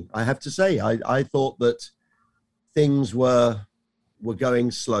it coming. I have to say, I thought that things were going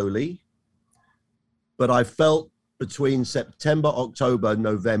slowly, but I felt between September, October,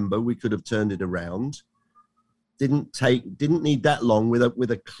 November, we could have turned it around. Didn't need that long with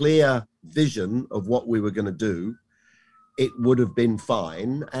a clear vision of what we were going to do. It would have been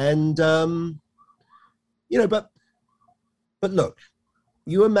fine. And, but look,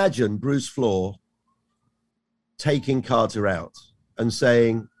 you imagine Bruce Floor taking Carter out and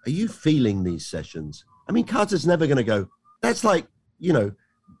saying, are you feeling these sessions? I mean, Carter's never going to go, that's like,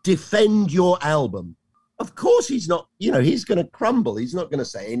 defend your album. Of course he's not, he's going to crumble. He's not going to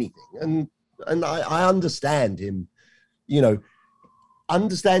say anything. And I understand him,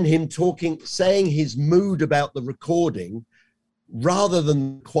 saying his mood about the recording rather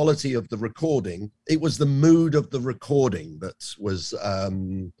than the quality of the recording. It was the mood of the recording that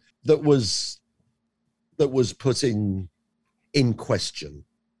was put in question,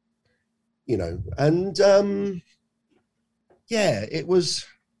 and yeah, it was.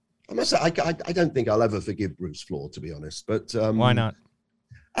 I must say, I don't think I'll ever forgive Bruce Floor, to be honest. But why not?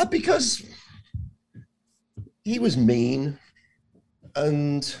 Because he was mean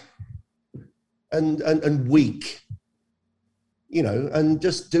and weak, and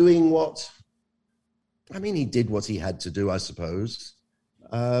just doing he did what he had to do, I suppose.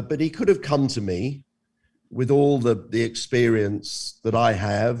 But he could have come to me with all the experience that I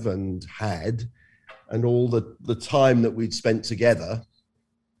have and had, and all the time that we'd spent together,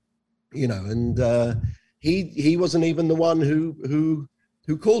 and he wasn't even the one who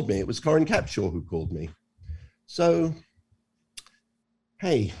called me. It was Corin Capshaw who called me. So,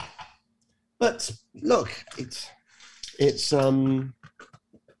 hey, but look, it's all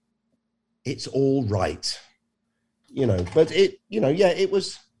right, but it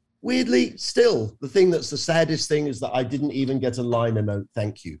was weirdly still the thing that's the saddest thing is that I didn't even get a liner note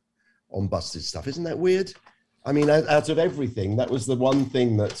thank you on Busted Stuff. Isn't that weird? I mean, out of everything, that was the one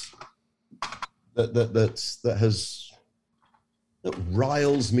thing that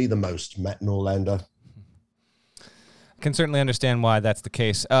riles me the most, Matt Norlander. Can certainly understand why that's the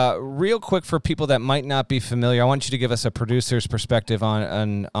case. Real quick, for people that might not be familiar, I want you to give us a producer's perspective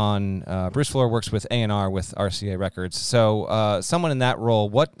on Bruce Floor works with A&R with RCA Records. So someone in that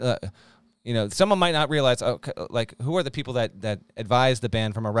role, someone might not realize, who are the people that advise the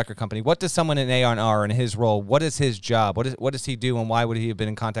band from a record company? What does someone in A&R in his role, what is his job? What does he do, and why would he have been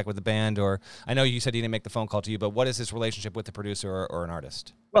in contact with the band? Or I know you said he didn't make the phone call to you, but what is his relationship with the producer or an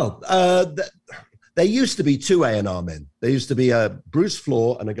artist? Well, there used to be two A&R men. There used to be a Bruce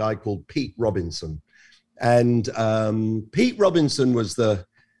Floor and a guy called Pete Robinson. And Pete Robinson was the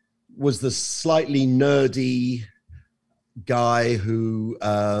slightly nerdy guy who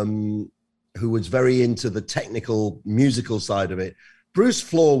was very into the technical musical side of it. Bruce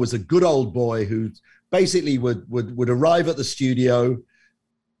Floor was a good old boy who basically would arrive at the studio,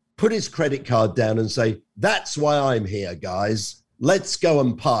 put his credit card down and say, "That's why I'm here, guys. Let's go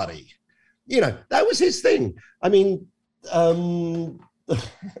and party." You know, that was his thing. I mean,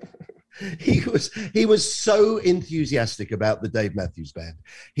 he was so enthusiastic about the Dave Matthews Band.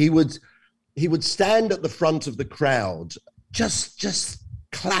 He would stand at the front of the crowd, just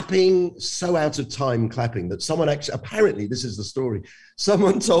clapping, so out of time clapping that someone actually, apparently this is the story,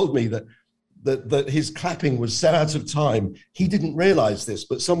 someone told me that his clapping was so out of time, he didn't realize this,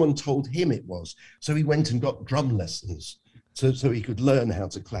 but someone told him it was. So he went and got drum lessons so he could learn how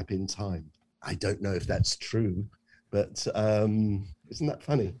to clap in time. I don't know if that's true, but isn't that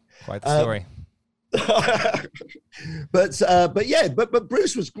funny? Quite the story. But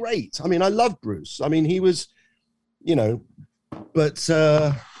Bruce was great. I mean, I love Bruce. I mean, he was, you know, but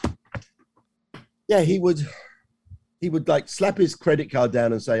he would like slap his credit card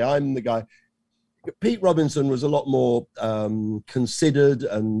down and say, "I'm the guy." Pete Robinson was a lot more considered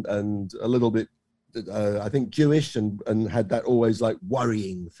and a little bit, I think, Jewish and had that always like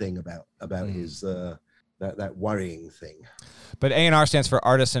worrying thing about his that worrying thing. But A&R stands for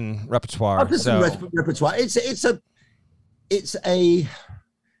Artisan Repertoire. Repertoire.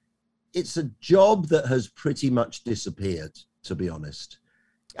 It's a job that has pretty much disappeared, to be honest.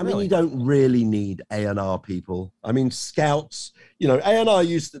 I mean, you don't really need A&R people. I mean, scouts, you know, A&R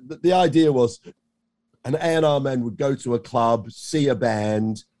used to, the idea was an A&R man would go to a club, see a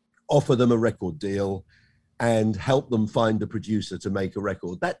band, offer them a record deal, and help them find a producer to make a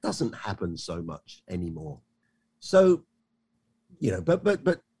record. That doesn't happen so much anymore. So, you know,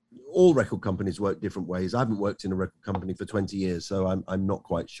 but all record companies work different ways. I haven't worked in a record company for 20 years, so I'm not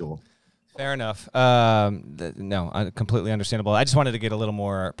quite sure. Fair enough. No, completely understandable. I just wanted to get a little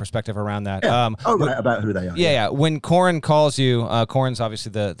more perspective around that. Yeah. About who they are. Yeah. When Corin calls you, Corin's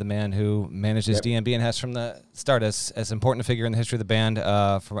obviously the man who manages DMB and has from the start as important a figure in the history of the band,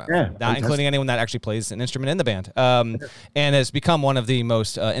 not including anyone that actually plays an instrument in the band, and has become one of the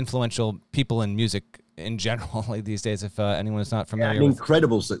most influential people in music in general these days. If anyone is not familiar, an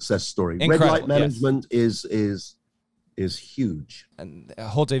incredible success story. Red Light Management is huge and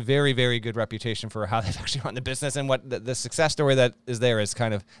holds a very, very good reputation for how they've actually run the business, and what the success story that is there is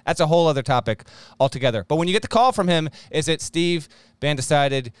kind of, that's a whole other topic altogether. But when you get the call from him, is it, "Steve, band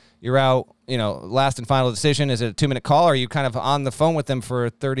decided, you're out, you know, last and final decision"? Is it a 2-minute call, or are you kind of on the phone with them for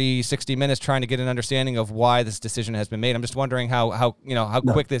 30, 60 minutes trying to get an understanding of why this decision has been made? I'm just wondering how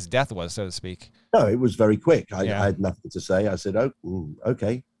quick this death was, so to speak. No, it was very quick. I had nothing to say. I said, "Oh,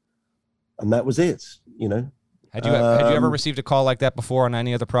 okay." And that was it, you know. Had you ever received a call like that before on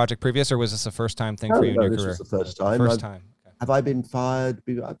any other project previous, or was this a first time thing for you in your career? This was the first time. First time. Okay. Have I been fired?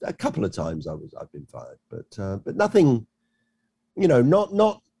 A couple of times I've been fired, but nothing, you know, not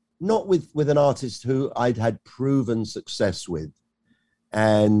with an artist who I'd had proven success with,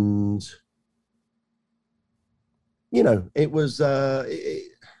 and you know, it was you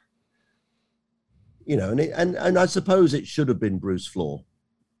know, and I suppose it should have been Bruce Floor,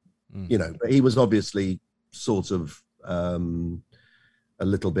 you know, but he was obviously sort of a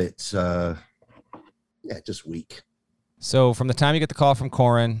little bit just weak. So from the time you get the call from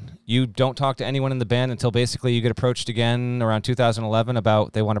Corin, you don't talk to anyone in the band until basically you get approached again around 2011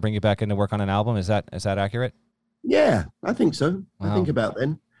 about they want to bring you back in to work on an album. Is that accurate? Yeah, I think so. Wow. I think about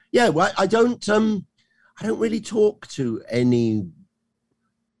then. Yeah, well, I don't really talk to any.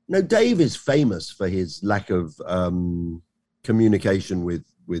 No, Dave is famous for his lack of communication with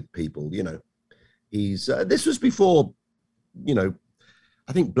people, you know. He's this was before, you know,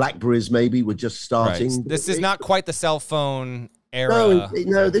 I think Blackberries maybe were just starting. Right. This is not quite the cell phone era.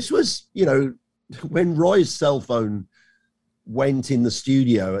 No, this was, you know, when Roy's cell phone went in the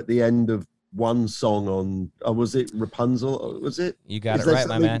studio at the end of one song on, was it Rapunzel? Was it? You got it right,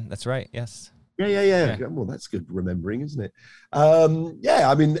 my man. That's right. Yes. Yeah. Well, that's good remembering, isn't it? I mean,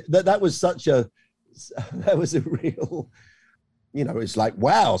 that was a real. You know, it's like,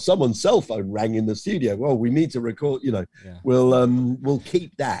 wow, someone's cell phone rang in the studio. Well, we need to record. You know, we'll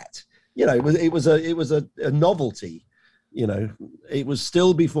keep that. You know, it was a novelty. You know, it was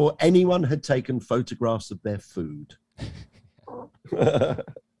still before anyone had taken photographs of their food.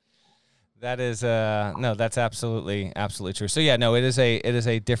 That is no, that's absolutely true. So yeah, no, it is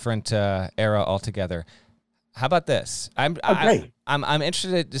a different era altogether. How about this? I'm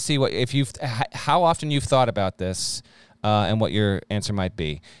interested to see how often you've thought about this, and what your answer might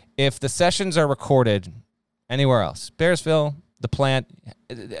be. If the sessions are recorded anywhere else, Bearsville, the plant,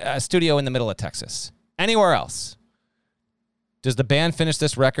 a studio in the middle of Texas, anywhere else, does the band finish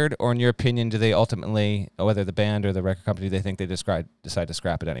this record, or in your opinion, do they ultimately, whether the band or the record company, they think they decide to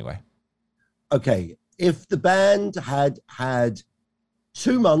scrap it anyway? Okay, if the band had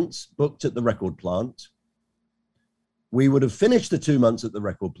 2 months booked at the record plant, we would have finished the 2 months at the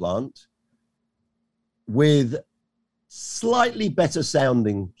record plant with slightly better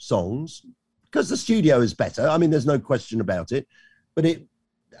sounding songs, because the studio is better. I mean, there's no question about it. But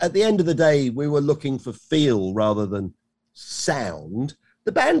at the end of the day, we were looking for feel rather than sound.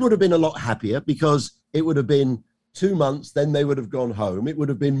 The band would have been a lot happier because it would have been 2 months, then they would have gone home. It would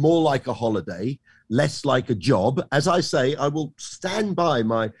have been more like a holiday, less like a job. As I say, I will stand by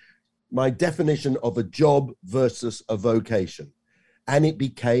my definition of a job versus a vocation. And it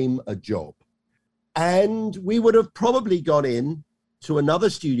became a job. And we would have probably gone in to another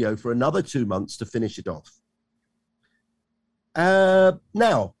studio for another 2 months to finish it off.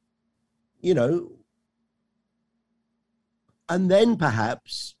 Now, and then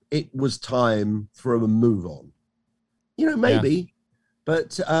perhaps it was time for a move on. Maybe,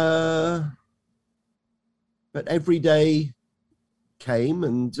 but every day came,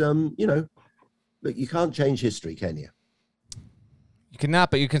 and look, you can't change history, can you? You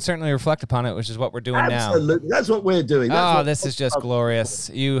cannot, but you can certainly reflect upon it, which is what we're doing now. Absolutely, that's what we're doing. This is just glorious.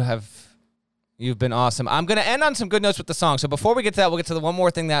 You've been awesome. I'm going to end on some good notes with the song. So before we get to that, we'll get to the one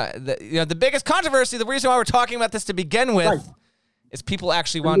more thing that the biggest controversy, the reason why we're talking about this to begin with, right, is people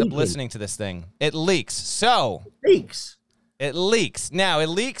actually wound up listening to this thing. It leaks. It leaks. Now, it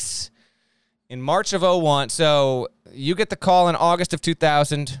leaks in March of 2001. So you get the call in August of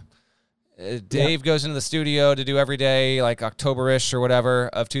 2000. Dave goes into the studio to do Every Day, like October-ish or whatever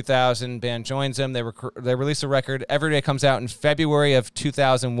of 2000. Band joins him. They release a record. Every Day comes out in February of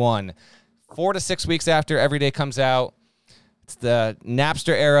 2001. 4 to 6 weeks after Every Day comes out, it's the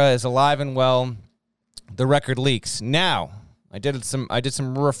Napster era is alive and well. The record leaks. Now, I did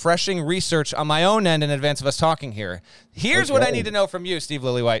some refreshing research on my own end in advance of us talking here. Here's what I need to know from you, Steve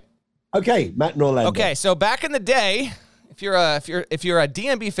Lillywhite. Okay, Matt Norlander. Okay, so back in the day, if you're a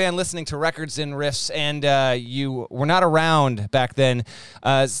DMB fan listening to Records and Riffs, and you were not around back then,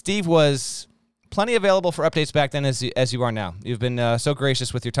 Steve was plenty available for updates back then as you are now. You've been so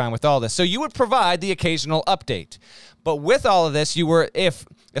gracious with your time with all this. So you would provide the occasional update. But with all of this, you were, if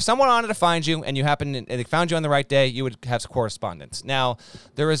someone wanted to find you and they found you on the right day, you would have correspondence. Now,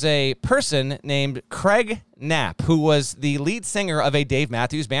 there was a person named Craig Knapp who was the lead singer of a Dave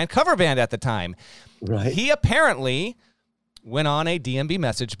Matthews Band cover band at the time. Right. He apparently went on a DMB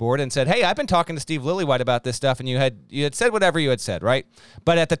message board and said, hey, I've been talking to Steve Lillywhite about this stuff, and you had said whatever you had said, right?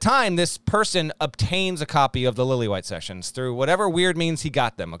 But at the time, this person obtains a copy of the Lillywhite sessions through whatever weird means he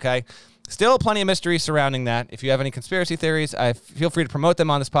got them, okay? Still plenty of mystery surrounding that. If you have any conspiracy theories, feel free to promote them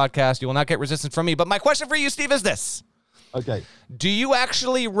on this podcast. You will not get resistance from me. But my question for you, Steve, is this. Okay. Do you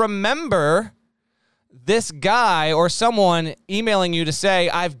actually remember this guy or someone emailing you to say,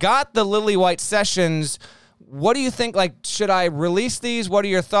 I've got the Lillywhite sessions, what do you think? Like, should I release these? What are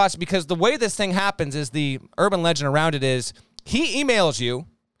your thoughts? Because the way this thing happens is the urban legend around it is he emails you.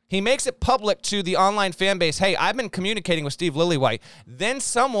 He makes it public to the online fan base. Hey, I've been communicating with Steve Lillywhite. Then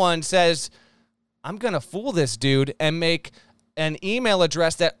someone says, I'm going to fool this dude and make an email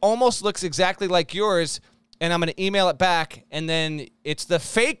address that almost looks exactly like yours, and I'm going to email it back. And then it's the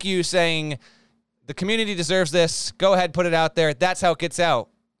fake you saying, the community deserves this. Go ahead, put it out there. That's how it gets out.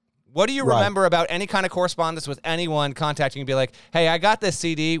 What do you remember about any kind of correspondence with anyone contacting you and be like, hey, I got this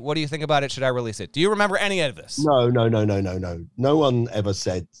CD. What do you think about it? Should I release it? Do you remember any of this? No. No one ever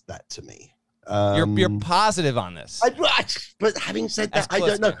said that to me. You're positive on this. But having said that, I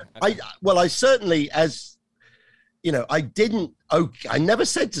don't know. Okay. I certainly, I never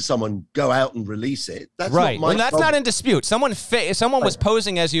said to someone, go out and release it. That's right. Not my that's problem. not in dispute. Someone was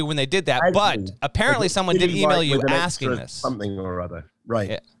posing as you when they did that, but apparently someone did email you asking this. Something or other.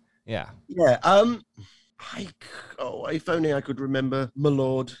 Right. Yeah. If only I could remember, my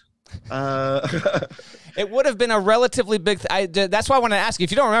lord. It would have been a relatively big. That's why I want to ask you.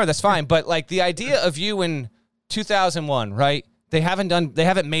 If you don't remember, that's fine. But like the idea of you in 2001, right? They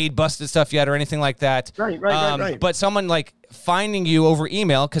haven't made busted stuff yet or anything like that. Right. But someone like finding you over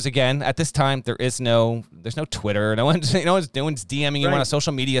email, because again, at this time there's no Twitter, no one's DMing you on a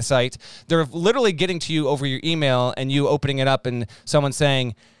social media site. They're literally getting to you over your email and you opening it up and someone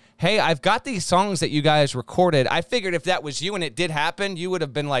saying, hey, I've got these songs that you guys recorded. I figured if that was you and it did happen, you would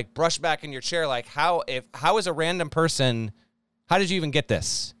have been like brushed back in your chair. Like how is a random person, how did you even get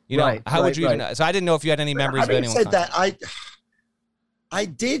this? You know, how would you even, so I didn't know if you had any memories of anyone. Said that, I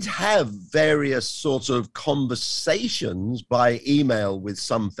did have various sort of conversations by email with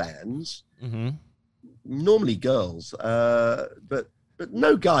some fans, normally girls, but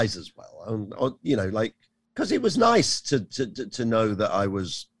no guys as well. Or, you know, like, because it was nice to know that I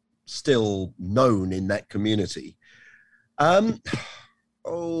was still known in that community.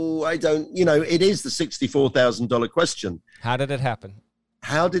 Oh, I don't, you know, it is the $64,000 question. How did it happen?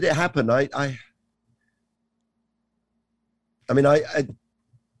 How did it happen? I mean,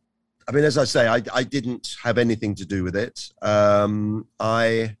 as I say, I didn't have anything to do with it. Am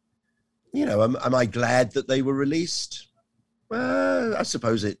I glad that they were released? Well, I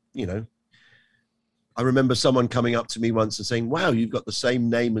suppose it, you know, I remember someone coming up to me once and saying, wow, you've got the same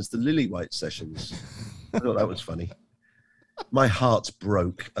name as the Lillywhite Sessions. I thought that was funny. My heart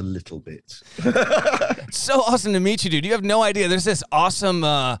broke a little bit. It's so awesome to meet you, dude. You have no idea. There's this awesome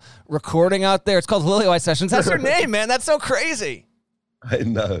recording out there. It's called Lillywhite Sessions. That's your name, man. That's so crazy. I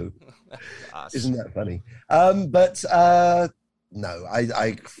know. Awesome. Isn't that funny? No,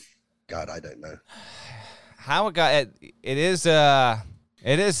 God, I don't know. How it got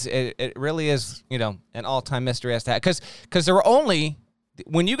it really is, you know, an all-time mystery as to that. Because there were only,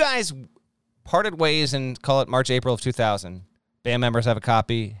 when you guys parted ways in, call it March, April of 2000, band members have a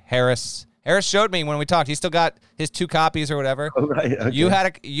copy. Harris showed me when we talked. He still got his 2 copies or whatever. Oh, right, okay.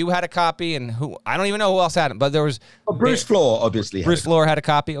 You had a copy, and who, I don't even know who else had it, but there was Bruce Floor, obviously. Bruce Floor had a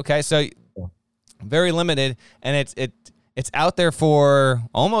copy. Okay, so very limited, and it's out there for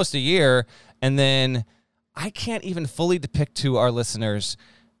almost a year, and then I can't even fully depict to our listeners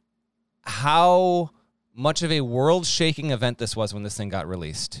how much of a world-shaking event this was when this thing got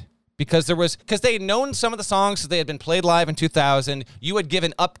released. Because they had known some of the songs, they had been played live in 2000. You had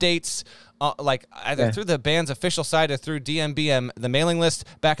given updates, like either through the band's official site or through DMBM, the mailing list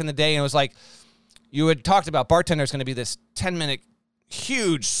back in the day. And it was like, you had talked about Bartender's going to be this 10-minute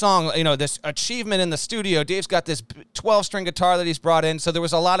huge song, you know, this achievement in the studio. Dave's got this 12-string guitar that he's brought in. So there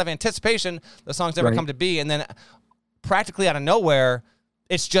was a lot of anticipation. The song's never come to be. And then practically out of nowhere,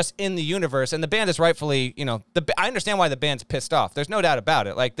 it's just in the universe, and the band is rightfully, you know, I understand why the band's pissed off. There's no doubt about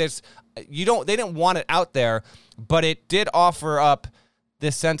it. Like they didn't want it out there, but it did offer up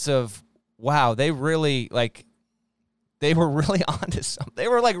this sense of, wow, they were really onto something. They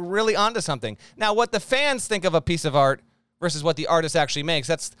were like really onto something. Now, what the fans think of a piece of art versus what the artist actually makes,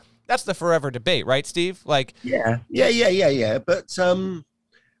 that's the forever debate, right, Steve? Like, yeah. But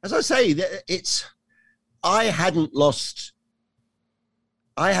as I say, I hadn't lost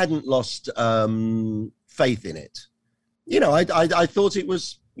faith in it. You know, I thought it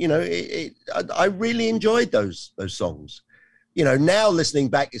was, you know, I really enjoyed those songs. You know, now listening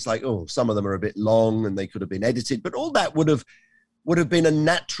back, it's like, oh, some of them are a bit long and they could have been edited, but all that would have been a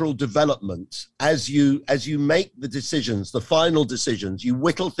natural development as you make the decisions, the final decisions. You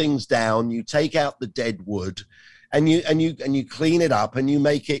whittle things down, you take out the dead wood, and you clean it up, and you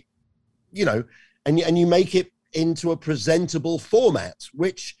make it, you know, and you make it into a presentable format,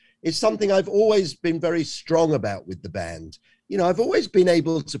 which is something I've always been very strong about with the band. You know, I've always been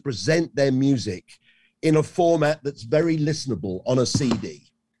able to present their music in a format that's very listenable on a CD.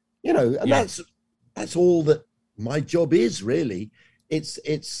 You know, and that's all that my job is, really. It's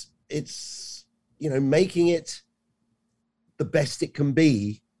you know, making it the best it can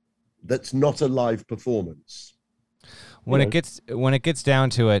be that's not a live performance. When it gets down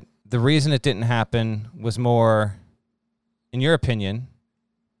to it, the reason it didn't happen was more, in your opinion,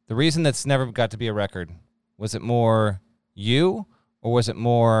 the reason that's never got to be a record, was it more you or was it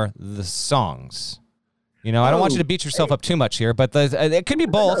more the songs? You know, I don't want you to beat yourself up too much here, but it could be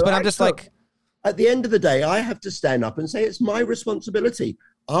both, but I'm just like... At the end of the day, I have to stand up and say it's my responsibility.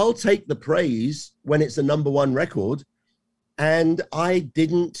 I'll take the praise when it's a #1 record, and I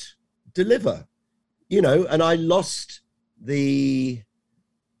didn't deliver, you know, and I lost the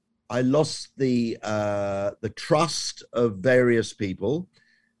trust of various people.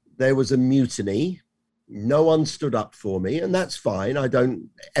 There was a mutiny. No one stood up for me, and that's fine. I don't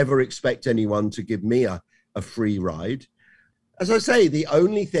ever expect anyone to give me a free ride. As I say, the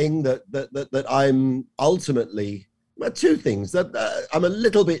only thing that I'm ultimately, well, 2 things that I'm a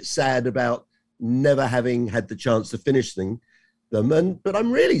little bit sad about never having had the chance to finish them, but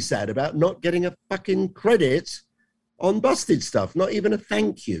I'm really sad about not getting a fucking credit on Busted Stuff, not even a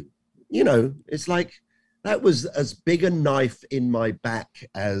thank you. You know, it's like that was as big a knife in my back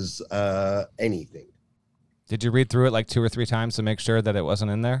as anything. Did you read through it like 2 or 3 times to make sure that it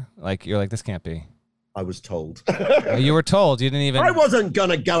wasn't in there? Like, you're like, this can't be. I was told. Well, you were told. You didn't even. I wasn't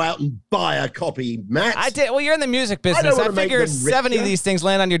going to go out and buy a copy, Matt. I did. Well, you're in the music business. I figured 70 of these things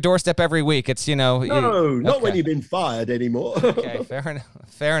land on your doorstep every week. It's, you know. No, not when you've been fired anymore. Okay,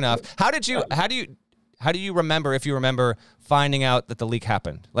 fair enough. How do you remember, if you remember, finding out that the leak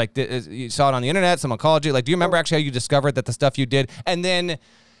happened? Like, you saw it on the internet, someone called you. Like, do you remember actually how you discovered that the stuff you did, and then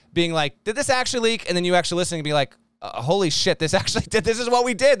being like, did this actually leak? And then you actually listening and be like, holy shit, this actually did. This is what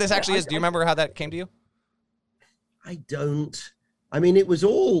we did. This actually is. Do you remember how that came to you? I don't. I mean, it was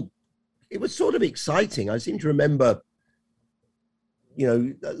sort of exciting. I seem to remember, you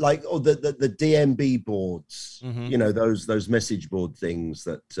know, like the DMB boards, you know, those message board things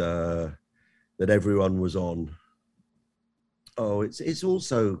that everyone was on. Oh, it's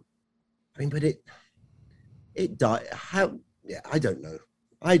also, I mean, but it died. How? Yeah, I don't know.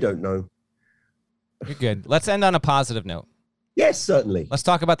 You're good. Let's end on a positive note. Yes, certainly. Let's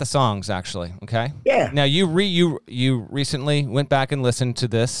talk about the songs, actually. Okay. Yeah. Now you recently went back and listened to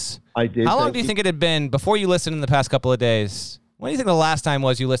this. I did. How long do you think it had been before you listened in the past couple of days? When do you think the last time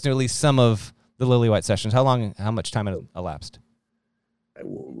was you listened to at least some of the Lillywhite sessions? How much time had elapsed?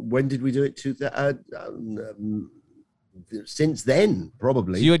 When did we do it? Since then,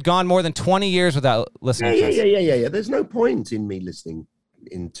 probably. So you had gone more than 20 years without listening to this. Yeah. There's no point in me listening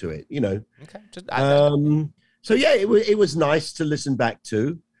into it, you know. Okay. So yeah, it was nice to listen back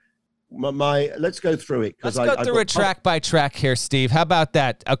to. Let's go through it. Let's go through it track by track here, Steve. How about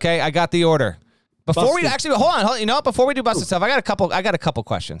that? Okay, I got the order. Before we actually hold on, you know what? Before we do Busted Stuff, I got a couple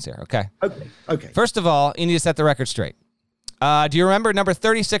questions here. Okay. Okay. First of all, you need to set the record straight. Do you remember number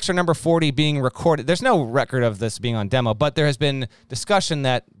 36 or number 40 being recorded? There's no record of this being on demo, but there has been discussion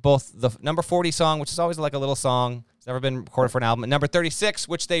that both the number 40 song, which is always like a little song, it's never been recorded for an album, and number 36,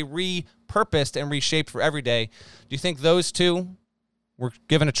 which they repurposed and reshaped for Everyday. Do you think those two were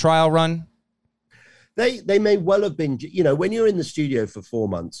given a trial run? They may well have been. You know, when you're in the studio for 4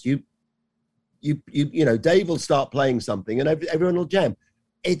 months, you know, Dave will start playing something and everyone will jam.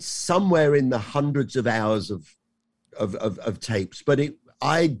 It's somewhere in the hundreds of hours of tapes, but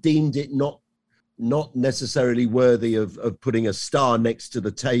I deemed it not necessarily worthy of putting a star next to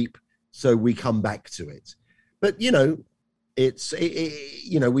the tape, so we come back to it. But you know,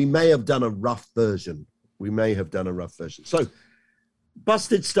 you know, we may have done a rough version. So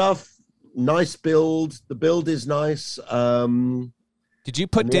Busted Stuff, nice build. The build is nice. Did you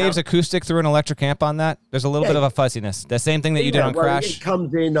put Dave's acoustic through an electric amp on that? There's a little bit of a fuzziness. The same thing that you did on Crash. It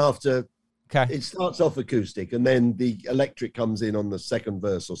comes in after. Okay. It starts off acoustic, and then the electric comes in on the second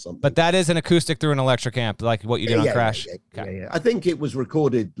verse or something. But that is an acoustic through an electric amp, like what you did on Crash. Yeah. I think it was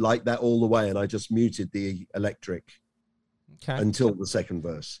recorded like that all the way, and I just muted the electric until the second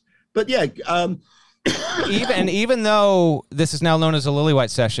verse. But yeah. Even though this is now known as the Lillywhite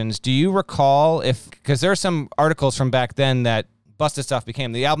Sessions, do you recall because there are some articles from back then that Busted Stuff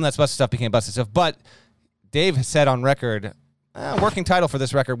became, the album that's Busted Stuff became Busted Stuff, but Dave said on record, working title for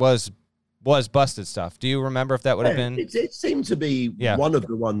this record was Busted Stuff. Do you remember if that would have been? It seemed to be one of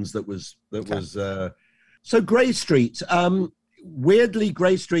the ones that was. So Grey Street. Weirdly,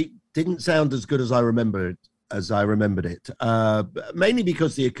 Grey Street didn't sound as good as I remembered it. Mainly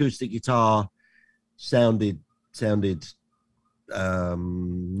because the acoustic guitar sounded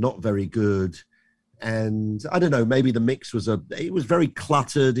not very good, and I don't know. Maybe the mix was very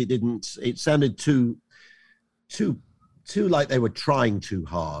cluttered. It sounded too like they were trying too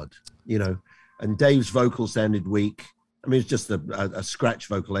hard. You know, and Dave's vocal sounded weak. I mean, it's just a scratch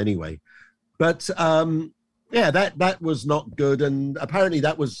vocal anyway. But that was not good. And apparently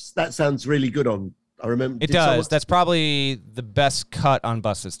that sounds really good on. I remember it does. That's probably the best cut on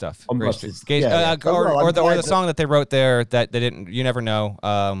Busted Stuff. On Busted, or the song that they wrote there that they didn't. You never know.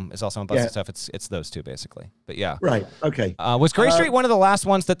 Is also on Busted Stuff. It's those two basically. But yeah. Right. Okay. Was Grey Street one of the last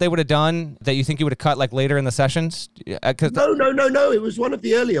ones that they would have done that you think you would have cut like later in the sessions? No. It was one of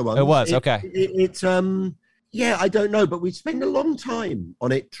the earlier ones. It was okay. I don't know, but we spent a long time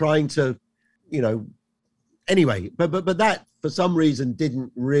on it trying to, you know. Anyway, but that for some reason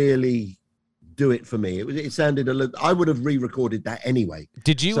didn't really do it for me. It sounded a little. I would have re-recorded that anyway.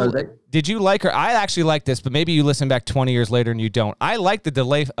 Did you like her? I actually like this, but maybe you listen back 20 years later and you don't. I like the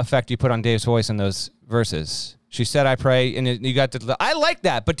delay effect you put on Dave's voice in those verses. She said, "I pray," and you got the. I like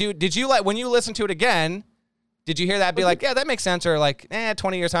that, but did you like when you listen to it again? Did you hear that? Be like, yeah, that makes sense, or like,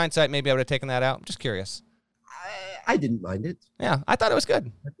 20 years hindsight, maybe I would have taken that out. I'm just curious. I didn't mind it. Yeah, I thought it was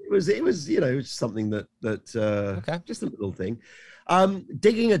good. It was something that just a little thing.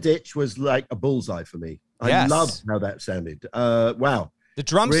 Digging a Ditch was like a bullseye for me. I loved how that sounded. Wow. The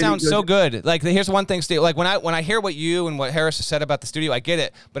drums Really sound good. so good. Like, here's one thing, Steve. Like, when I hear what you and what Harris has said about the studio, I get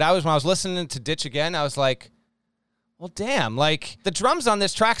it. But when I was listening to Ditch again, I was like, well, damn. Like, the drums on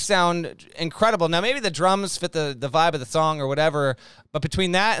this track sound incredible. Now, maybe the drums fit the vibe of the song or whatever. But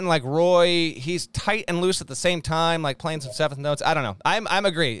between that and, like, Roy, he's tight and loose at the same time, like playing some seventh notes. I don't know. I'm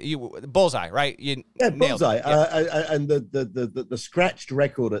agree. Bullseye, right? You nailed Bullseye. it. Yeah. And the scratched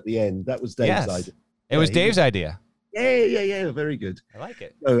record at the end, that was Dave's idea. It was Yeah, Dave's idea. Yeah. Very good. I like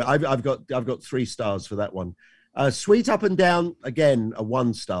it. So I've got 3 stars for that one. Sweet Up and Down, again, a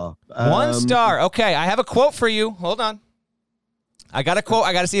 1 star. 1 star. Okay, I have a quote for you. Hold on. I got a quote.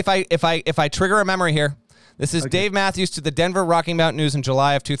 I got to see if I trigger a memory here. This is Dave Matthews to the Denver Rocky Mountain News in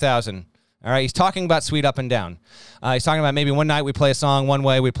July of 2000. All right, he's talking about Sweet Up and Down. He's talking about maybe one night we play a song one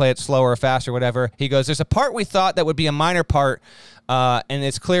way, we play it slower or faster, whatever. He goes, there's a part we thought that would be a minor part, and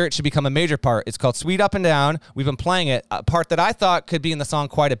it's clear it should become a major part. It's called Sweet Up and Down. We've been playing it. A part that I thought could be in the song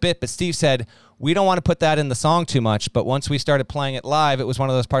quite a bit, but Steve said, we don't want to put that in the song too much, but once we started playing it live, it was one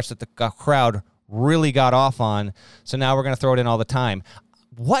of those parts that the crowd really got off on, so now we're going to throw it in all the time.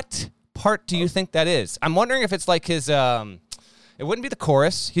 What part do you think that is? I'm wondering if it's like his... It wouldn't be the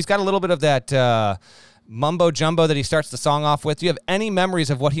chorus. He's got a little bit of that mumbo jumbo that he starts the song off with. Do you have any memories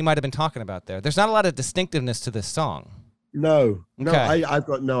of what he might have been talking about there? There's not a lot of distinctiveness to this song. No, Okay. I've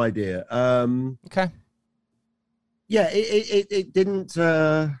got no idea. Okay. Yeah, it didn't.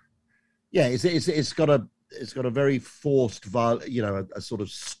 It's got a very forced a sort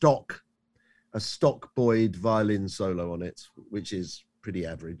of stock Boyd violin solo on it, which is pretty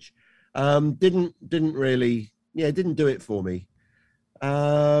average. Didn't really, it didn't do it for me.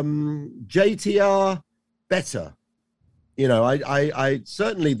 JTR, better. I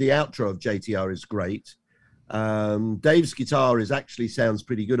certainly, the outro of JTR is great. Dave's guitar actually sounds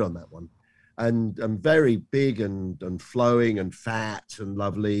pretty good on that one, and very big and flowing and fat and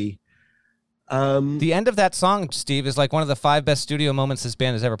lovely. The end of that song, Steve, is like one of the 5 best studio moments this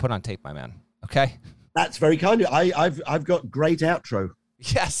band has ever put on tape, my man. Okay. That's very kind of. I've got great outro.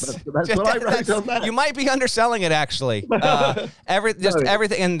 Yes, that's what I wrote on that. You might be underselling it, actually.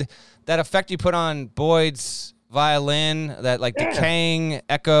 Everything, and that effect you put on Boyd's violin, that like decaying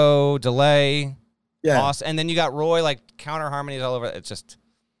echo delay, awesome. And then you got Roy like counter harmonies all over. It's just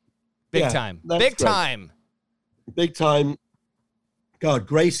big time, big time. God,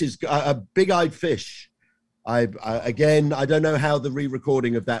 Grace is a Big-Eyed Fish. I don't know how the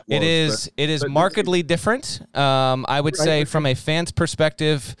re-recording of that was. It is markedly different. I would say from a fan's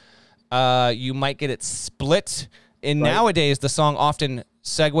perspective, you might get it split. Nowadays, the song often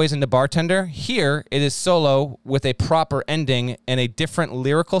segues into Bartender. Here, it is solo with a proper ending and a different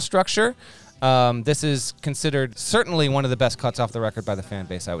lyrical structure. This is considered certainly one of the best cuts off the record by the fan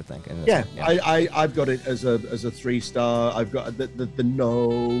base, I would think. I've got it as a 3-star. I've got the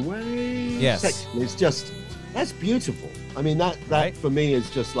No Way. Yes, section. It's just, that's beautiful. I mean, that right? For me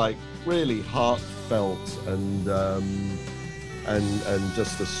is just like really heartfelt and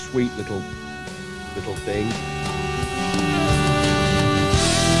just a sweet little thing.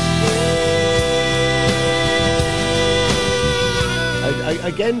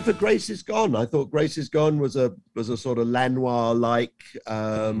 Again, for Grace Is Gone, I thought Grace Is Gone was a sort of Lanois-like,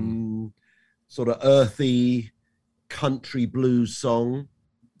 sort of earthy country blues song.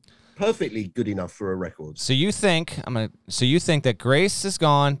 Perfectly good enough for a record. So you think that Grace Is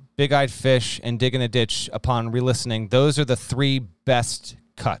Gone, Big-Eyed Fish, and Dig in a Ditch, upon re-listening, those are the 3 best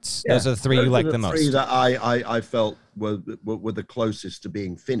cuts. Yeah, those are the 3 you like the most. 3 that I felt were the closest to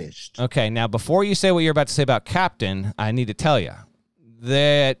being finished. Okay, now before you say what you're about to say about Captain, I need to tell you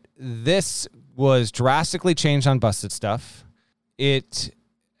that this was drastically changed on Busted Stuff.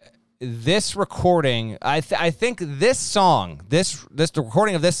 This recording, I think this song, the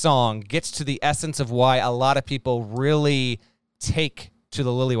recording of this song gets to the essence of why a lot of people really take to the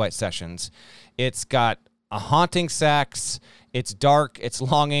Lillywhite sessions. It's got a haunting sax, it's dark, it's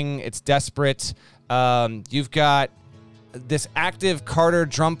longing, it's desperate. You've got this active Carter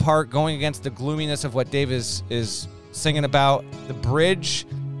drum part going against the gloominess of what Dave is singing about. The bridge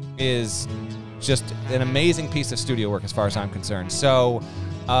is just an amazing piece of studio work as far as I'm concerned. So,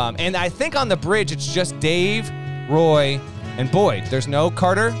 and I think on the bridge, it's just Dave, Roy, and Boyd. There's no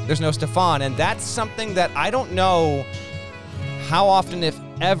Carter, there's no Stefan, and that's something that I don't know how often, if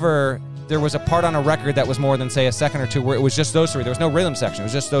ever, there was a part on a record that was more than, say, a second or two where it was just those 3. There was no rhythm section. It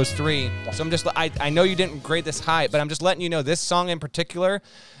was just those 3. So I know you didn't grade this high, but I'm just letting you know this song in particular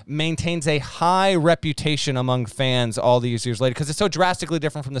maintains a high reputation among fans all these years later because it's so drastically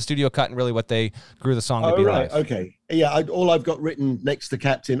different from the studio cut and really what they grew the song to be like. Okay. Yeah, all I've got written next to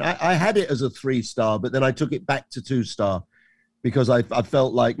Captain, I had it as a 3-star, but then I took it back to 2-star because I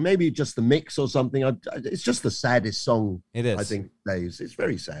felt like maybe just the mix or something. It's just the saddest song. It is. I think, Days. It's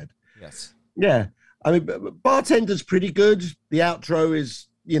very sad. Yes. Yeah. I mean, Bartender's pretty good. The outro is,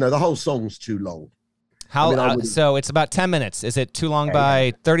 the whole song's too long. How? So it's about 10 minutes. Is it too long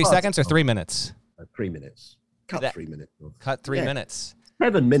by 30 seconds or 3 minutes? 3 minutes. Cut 3 minutes. Cut 3 minutes.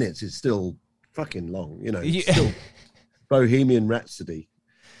 7 minutes is still fucking long. It's still Bohemian Rhapsody.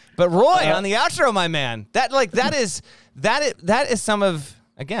 But Roy on the outro, my man, that is some of.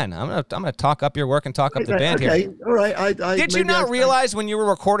 Again, I'm gonna talk up your work and talk up the band here. All right. Did you not realize when you were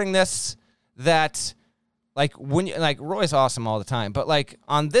recording this that, like, Roy's awesome all the time, but like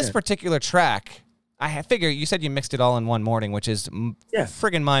on this particular track, I figure you said you mixed it all in one morning, which is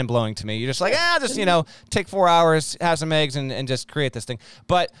friggin' mind blowing to me. You're just like, take 4 hours, have some eggs, and just create this thing.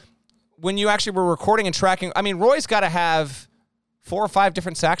 But when you actually were recording and tracking, I mean, Roy's got to have 4 or 5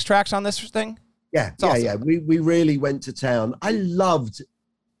 different sax tracks on this thing. Yeah, awesome. We really went to town. I loved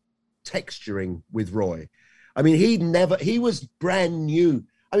texturing with Roy. I mean, he was brand new.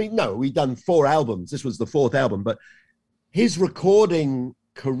 I mean, no, we'd done 4 albums. This was the 4th album, but his recording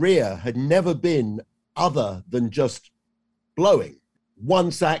career had never been other than just blowing one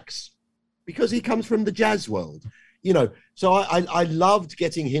sax, because he comes from the jazz world, So I loved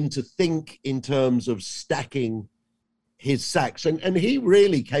getting him to think in terms of stacking his sax, and he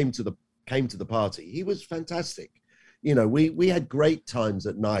really came to the party. He was fantastic. We had great times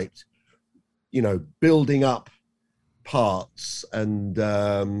at night, building up parts,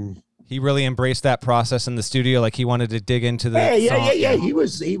 and he really embraced that process in the studio. Like he wanted to dig into the song. Yeah. He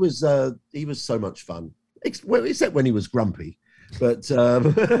was so much fun, except when he was grumpy. But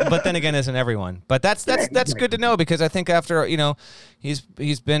but then again, isn't everyone? But that's good to know, because I think after he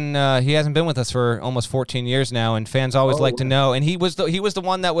hasn't been with us for almost 14 years now, and fans always like to know. And he was the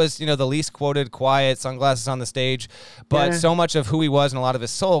one that was the least quoted, quiet, sunglasses on the stage, but so much of who he was and a lot of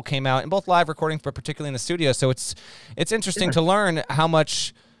his soul came out in both live recordings, but particularly in the studio. So it's interesting to learn how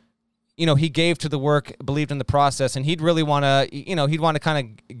much he gave to the work, believed in the process, and he'd really want to kind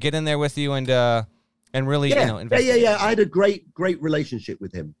of get in there with you and really, invest. Yeah. I had a great relationship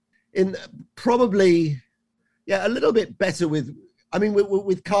with him. In probably, a little bit better with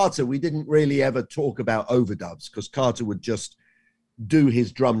Carter. We didn't really ever talk about overdubs, because Carter would just do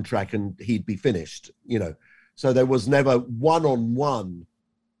his drum track and he'd be finished, So there was never one-on-one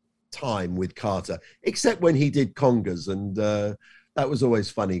time with Carter, except when he did congas, and that was always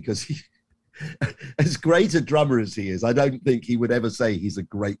funny, because he, as great a drummer as he is, I don't think he would ever say he's a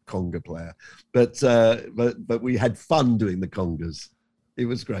great conga player. But we had fun doing the congas. It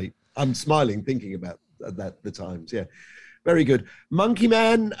was great. I'm smiling thinking about that, the times. Yeah, very good. Monkey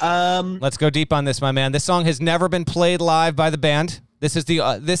Man. Let's go deep on this, my man. This song has never been played live by the band. This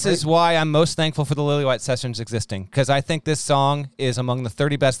is why I'm most thankful for the Lily White Sessions existing, because I think this song is among the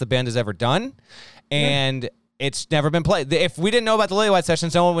 30 best the band has ever done, and it's never been played. If we didn't know about the Lily White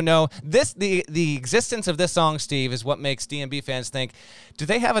Sessions, no one would know. The existence of this song, Steve, is what makes DMB fans think, do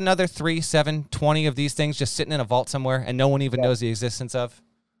they have another 3, 7, 20 of these things just sitting in a vault somewhere and no one even knows the existence of?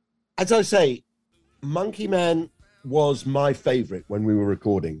 As I say, Monkey Man was my favorite when we were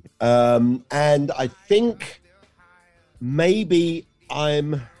recording. And I think maybe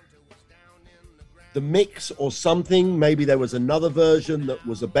I'm the mix or something. Maybe there was another version that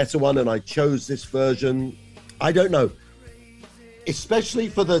was a better one and I chose this version. I don't know, especially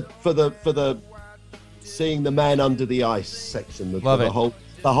for the seeing the Man Under the Ice section, the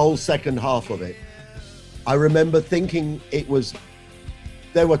whole second half of it. I remember thinking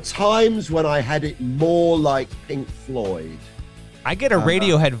there were times when I had it more like Pink Floyd. I get a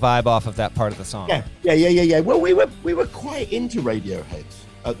Radiohead vibe off of that part of the song. Yeah. Well, we were quite into Radiohead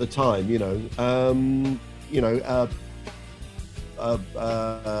at the time,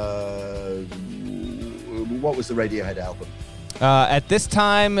 what was the Radiohead album? At this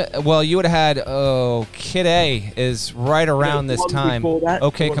time, well, you would have had Kid A is right around this time.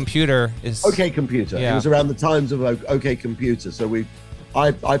 OK Computer is OK Computer. Yeah. It was around the times of OK Computer. So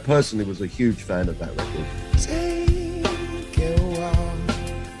I personally was a huge fan of that record. Take a walk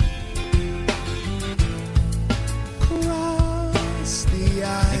across the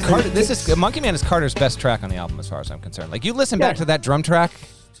and Carter, Monkey Man is Carter's best track on the album, as far as I'm concerned. Like, you listen back to that drum track,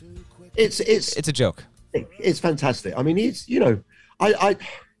 it's a joke. It's fantastic. I mean, he's, to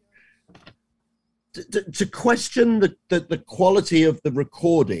question the quality of the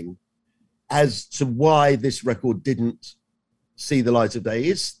recording as to why this record didn't see the light of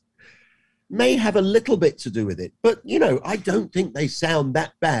day may have a little bit to do with it. But, I don't think they sound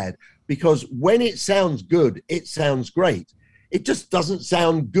that bad, because when it sounds good, it sounds great. It just doesn't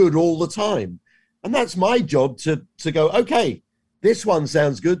sound good all the time. And that's my job to go, okay, This one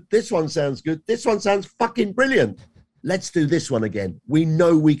sounds good. This one sounds good. This one sounds fucking brilliant. Let's do this one again. We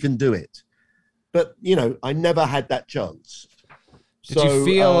know we can do it. But, you know, I never had that chance. Did you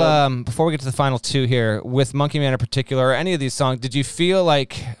feel, before we get to the final two here, with Monkey Man in particular, or any of these songs, did you feel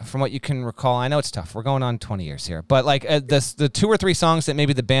like, from what you can recall, I know it's tough, we're going on 20 years here, but like the 2 or 3 songs that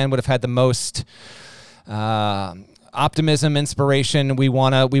maybe the band would have had the most optimism, inspiration, we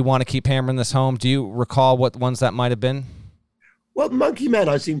wanna keep hammering this home, do you recall what ones that might have been? Well, Monkey Man,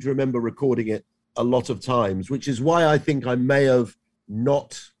 I seem to remember recording it a lot of times, which is why I think I may have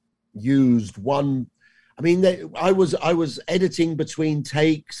not used one. I mean, I was editing between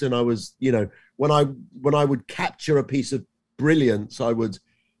takes, and I was, you know, when I would capture a piece of brilliance, I would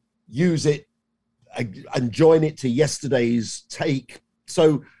use it and join it to yesterday's take.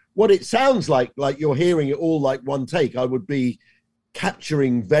 So what it sounds like you're hearing it all like one take, I would be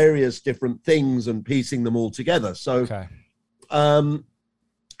capturing various different things and piecing them all together. So, okay.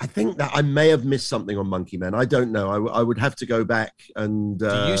 I think that I may have missed something on Monkey Man. I don't know. I would have to go back and.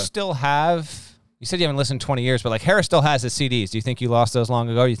 Do you still have? You said you haven't listened in 20 years, but like Harris still has his CDs. Do you think you lost those long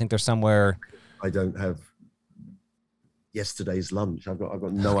ago? Do you think they're somewhere? I don't have yesterday's lunch. I've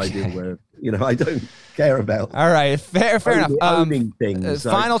got no idea where. You know, I don't care about. All right, fair enough. Owning things.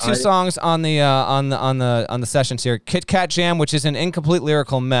 Final two songs on the sessions here. Kit Kat Jam, which is an incomplete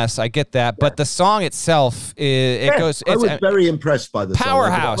lyrical mess. I get that, but the song itself goes. I was very impressed by the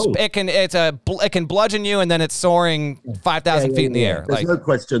powerhouse. Song. It can bludgeon you, and then it's soaring 5,000 feet in the air. There's no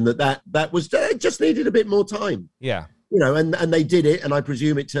question that was it just needed a bit more time. Yeah, you know, and they did it, and I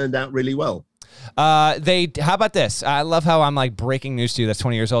presume it turned out really well. How about this? I love how I'm like breaking news to you. That's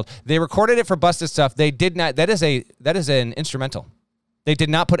 20 years old. They recorded it for Busted Stuff. They did not. That is an instrumental. They did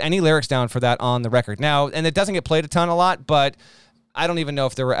not put any lyrics down for that on the record. Now, and it doesn't get played a lot, but I don't even know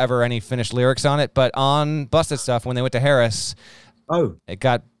if there were ever any finished lyrics on it. But on Busted Stuff, when they went to Harris, it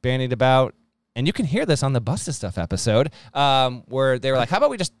got bandied about. And you can hear this on the Busted Stuff episode, where they were like, "How about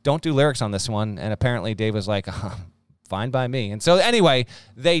we just don't do lyrics on this one?" And apparently Dave was like, fine by me. And so anyway,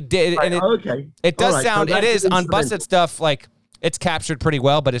 they did. And it does sound, it is on Busted Stuff, like it's captured pretty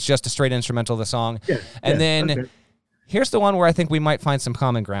well, but it's just a straight instrumental of the song. Yeah, and then here's the one where I think we might find some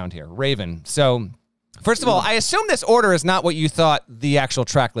common ground here. Raven. So first of all, I assume this order is not what you thought the actual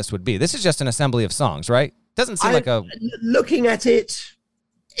track list would be. This is just an assembly of songs, right? Doesn't seem like a... Looking at it,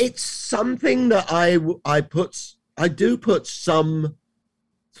 it's something that I do put some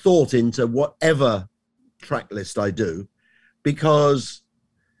thought into whatever track list I do, because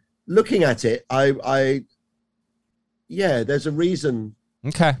looking at it, there's a reason.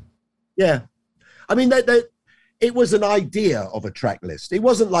 Okay. Yeah. I mean, it was an idea of a track list. It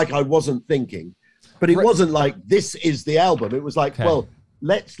wasn't like I wasn't thinking, but it wasn't like this is the album. It was like, well,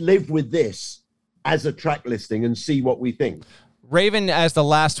 let's live with this as a track listing and see what we think. Raven as the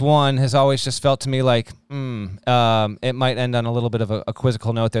last one has always just felt to me like, it might end on a little bit of a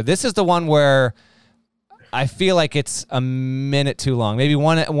quizzical note there. This is the one where I feel like it's a minute too long. Maybe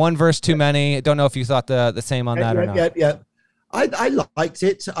one verse too many. I don't know if you thought the same on that or not. Yeah. I liked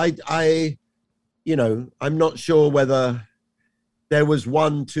it. I'm not sure whether there was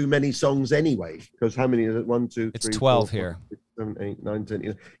one too many songs anyway, because how many is it? 1, 2, 3, it's 12 4, here. 5, 6, 7, 8, 9, 10,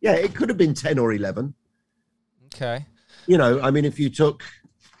 11. Yeah, it could have been 10 or 11. Okay. You know, I mean, if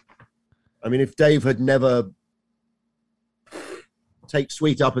Dave had never take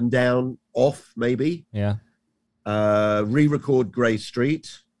Sweet Up and Down off, maybe. Yeah. Re-record Grey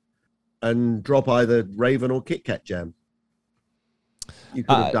Street and drop either Raven or Kit Kat Jam. You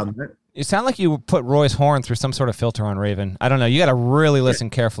could have done that. You sound like you put Roy's horn through some sort of filter on Raven. I don't know. You got to really listen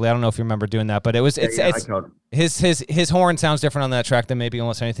carefully. I don't know if you remember doing that, but his horn sounds different on that track than maybe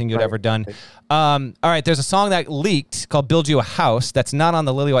almost anything you'd ever done. All right, there's a song that leaked called "Build You a House" that's not on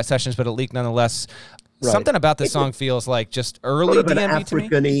the Lily White sessions, but it leaked nonetheless. Right. Something about this song feels like just early DMV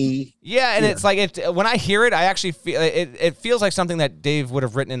to me. Yeah, and it's like when I hear it, I actually feel it feels like something that Dave would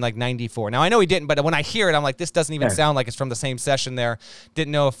have written in like '94. Now I know he didn't, but when I hear it, I'm like, this doesn't even sound like it's from the same session there.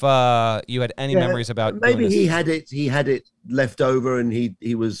 Didn't know if you had any memories about. Maybe he had it left over, and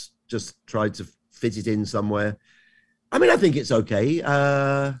he was just tried to fit it in somewhere. I mean, I think it's okay.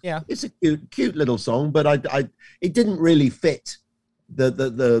 It's a cute little song, but it didn't really fit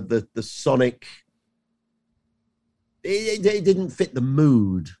the sonic. It didn't fit the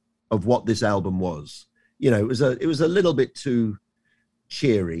mood of what this album was. You know, it was a little bit too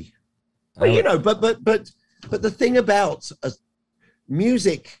cheery. But you know, but the thing about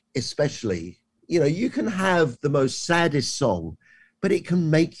music, especially, you know, you can have the most saddest song, but it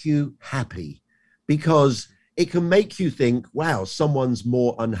can make you happy because it can make you think, wow, someone's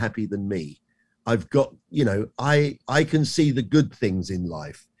more unhappy than me. I've got, you know, I can see the good things in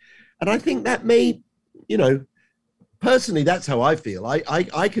life. And I think that may, you know, personally, that's how I feel.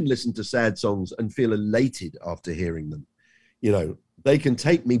 I can listen to sad songs and feel elated after hearing them. You know, they can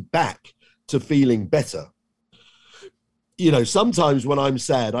take me back to feeling better. You know, sometimes when I'm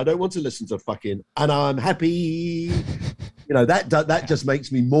sad, I don't want to listen to fucking "and I'm happy." You know, that just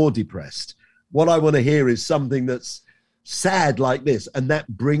makes me more depressed. What I want to hear is something that's sad like this, and that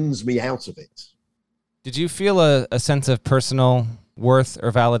brings me out of it. Did you feel a sense of personal worth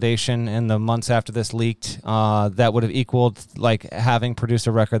or validation in the months after this leaked that would have equaled like having produced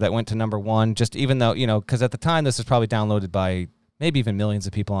a record that went to #1, just even though, you know, because at the time this was probably downloaded by maybe even millions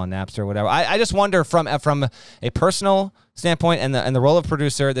of people on Napster or whatever. I just wonder from a personal standpoint and the role of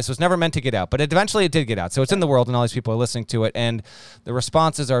producer, this was never meant to get out, but eventually it did get out. So it's in the world and all these people are listening to it, and the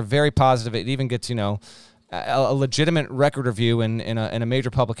responses are very positive. It even gets, you know, a legitimate record review in a major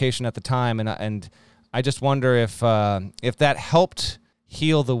publication at the time, and I just wonder if that helped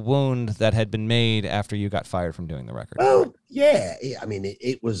heal the wound that had been made after you got fired from doing the record. Well, yeah. I mean,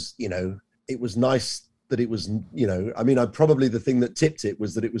 it was, you know, it was nice that it was, you know, I mean, probably the thing that tipped it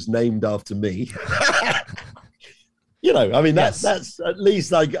was that it was named after me. You know, I mean, that's at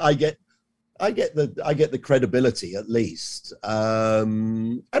least I get the credibility at least,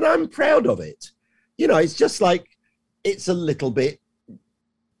 and I'm proud of it. You know, it's just like it's a little bit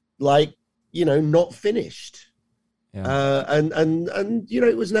like, you know, not finished. Yeah. And you know,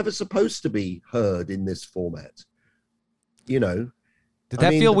 it was never supposed to be heard in this format. You know, did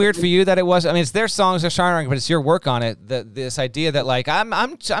that feel weird for you that it was? I mean, it's their songs, they're songwriting, but it's your work on it. This idea that like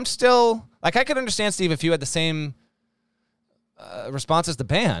I'm still like, I could understand, Steve, if you had the same response as the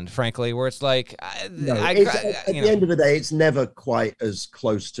band, frankly, where it's like at the end of the day, it's never quite as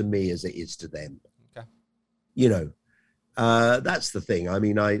close to me as it is to them. Okay, you know, that's the thing. I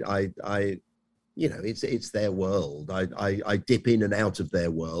mean, I you know, it's their world. I dip in and out of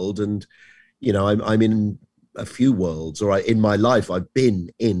their world, and you know, I'm in a few worlds, or in my life I've been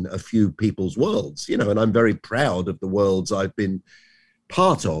in a few people's worlds, you know, and I'm very proud of the worlds I've been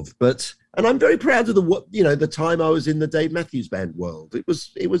part of. And I'm very proud of the time I was in the Dave Matthews Band world. It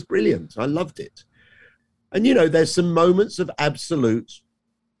was brilliant. I loved it. And you know, there's some moments of absolute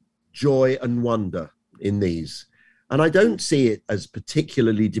joy and wonder in these. And I don't see it as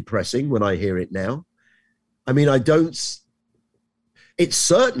particularly depressing when I hear it now. I mean, it's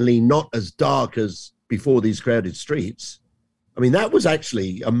certainly not as dark as Before These Crowded Streets. I mean, that was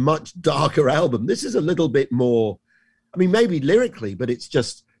actually a much darker album. This is a little bit more, I mean, maybe lyrically, but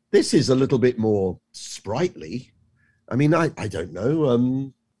this is a little bit more sprightly. I mean, I don't know.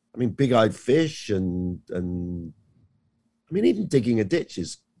 I mean, Big Eyed Fish and I mean, even Digging a Ditch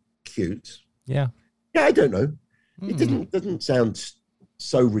is cute. Yeah. Yeah, I don't know. It doesn't sound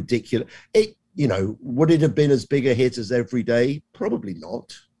so ridiculous. You know, would it have been as big a hit as Every Day? Probably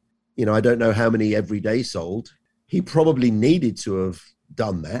not. You know, I don't know how many Every Day sold. He probably needed to have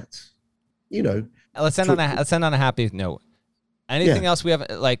done that. You know. Let's end on a happy note. Anything else we have,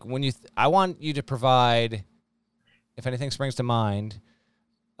 like when I want you to provide, if anything springs to mind,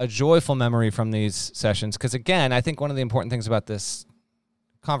 a joyful memory from these sessions. Because again, I think one of the important things about this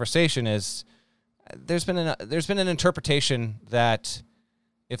conversation is there's been an interpretation that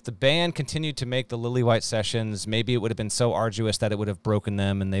if the band continued to make the Lillywhite sessions, maybe it would have been so arduous that it would have broken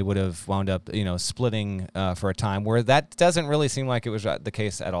them and they would have wound up, you know, splitting for a time, where that doesn't really seem like it was the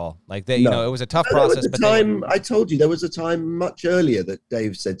case at all. Like you know, it was a tough process. I told you there was a time much earlier that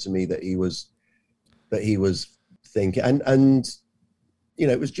Dave said to me that he was thinking, and you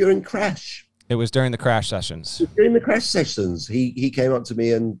know, it was during Crash. It was during the Crash sessions. During the Crash sessions, he came up to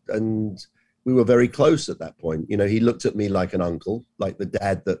me and we were very close at that point. You know, he looked at me like an uncle, like the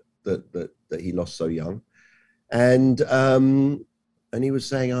dad that he lost so young. And he was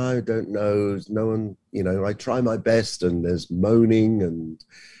saying, I don't know, there's no one, you know, I try my best and there's moaning and,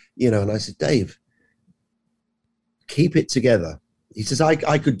 you know, and I said, Dave, keep it together. He says, I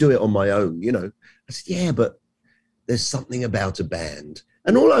could do it on my own, you know. I said, yeah, but there's something about a band.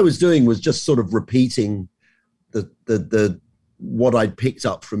 And all I was doing was just sort of repeating the what I'd picked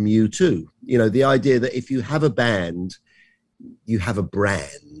up from U2. You know, the idea that if you have a band, you have a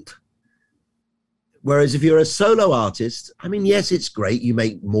brand. Whereas if you're a solo artist, I mean, yes, it's great. You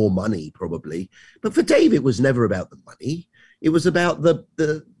make more money probably, but for Dave, it was never about the money. It was about the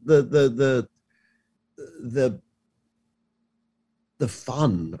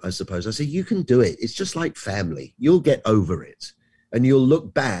fun, I suppose. I said, you can do it. It's just like family. You'll get over it and you'll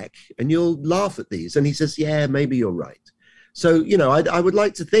look back and you'll laugh at these. And he says, yeah, maybe you're right. So, you know, I would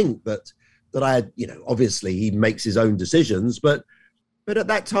like to think that I had, you know, obviously he makes his own decisions, but at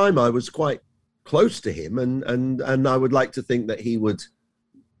that time I was quite close to him, and I would like to think that he would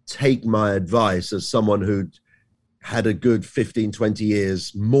take my advice as someone who'd had a good 15, 20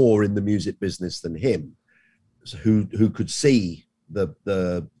 years more in the music business than him, who could see the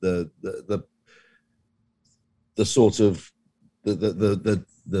sort of the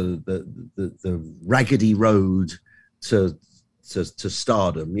raggedy road to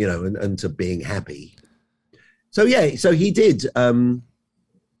stardom, you know, and to being happy. So yeah, so he did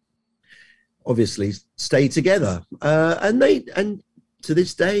obviously stay together, and to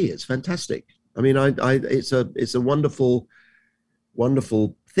this day it's fantastic. I mean, it's a wonderful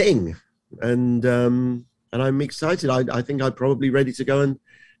thing, and I'm excited. I think I'm probably ready to go and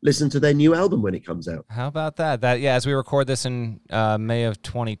listen to their new album when it comes out. How about that? Yeah, as we record this in May of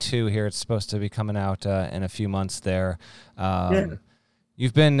 22 here, it's supposed to be coming out in a few months there. Yeah.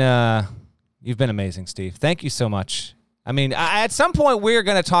 You've been amazing, Steve. Thank you so much. I mean, at some point we're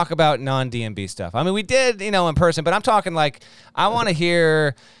going to talk about non-DMB stuff. I mean, we did, you know, in person, but I'm talking like I want to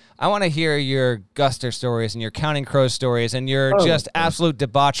hear your Guster stories and your Counting Crows stories and your just absolute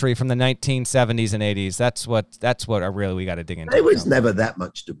debauchery from the 1970s and 80s. That's what we got to dig into. It was never that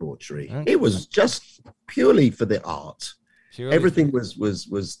much debauchery. Okay. It was just purely for the art. Purely Everything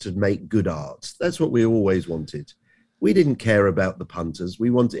was to make good art. That's what we always wanted. We didn't care about the punters. We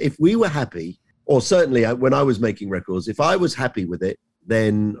wanted, if we were happy, or certainly when I was making records, if I was happy with it,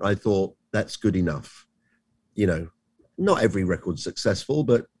 then I thought that's good enough. You know, not every record's successful,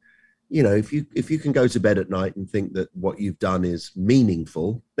 but you know, if you can go to bed at night and think that what you've done is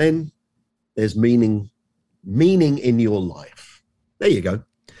meaningful, then there's meaning in your life. There you go.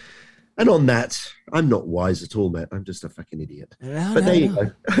 And on that, I'm not wise at all, Matt. I'm just a fucking idiot. You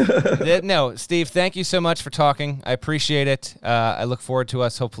go. No, Steve, thank you so much for talking. I appreciate it. I look forward to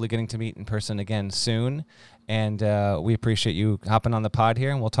us hopefully getting to meet in person again soon. And we appreciate you hopping on the pod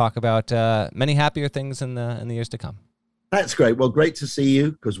here, and we'll talk about many happier things in the years to come. That's great. Well, great to see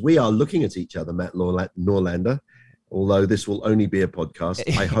you, because we are looking at each other, Matt Norlander, although this will only be a podcast,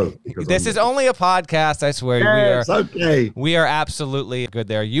 I hope. This is only a podcast, I swear. Yes, okay. We are absolutely good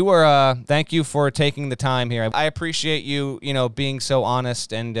there. You were, thank you for taking the time here. I appreciate you, being so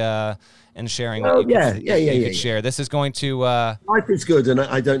honest and sharing what you could share. This is going to... Life is good, and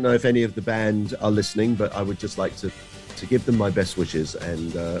I don't know if any of the band are listening, but I would just like to give them my best wishes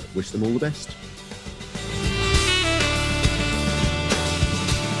and wish them all the best.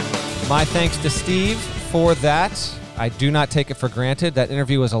 My thanks to Steve for that. I do not take it for granted. That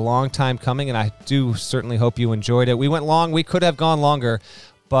interview was a long time coming, and I do certainly hope you enjoyed it. We went long. We could have gone longer,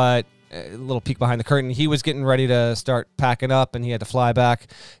 but a little peek behind the curtain. He was getting ready to start packing up, and he had to fly back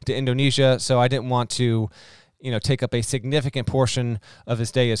to Indonesia, so I didn't want to take up a significant portion of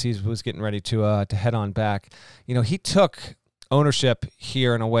his day as he was getting ready to head on back. He took ownership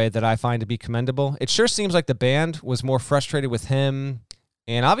here in a way that I find to be commendable. It sure seems like the band was more frustrated with him,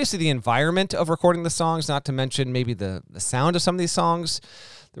 and obviously the environment of recording the songs, not to mention maybe the sound of some of these songs.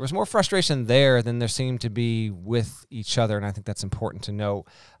 There was more frustration there than there seemed to be with each other, and I think that's important to note.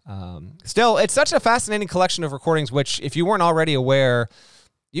 Still, it's such a fascinating collection of recordings, which, if you weren't already aware,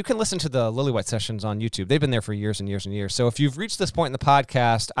 you can listen to the Lillywhite sessions on YouTube. They've been there for years and years and years. So if you've reached this point in the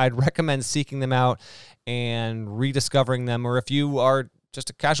podcast, I'd recommend seeking them out and rediscovering them. Or if you are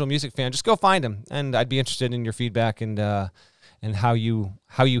just a casual music fan, just go find them, and I'd be interested in your feedback and how you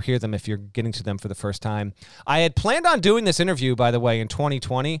hear them if you're getting to them for the first time. I had planned on doing this interview, by the way, in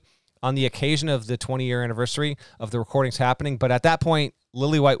 2020 on the occasion of the 20-year anniversary of the recordings happening, but at that point,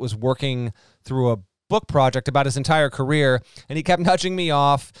 Lillywhite was working through a book project about his entire career, and he kept nudging me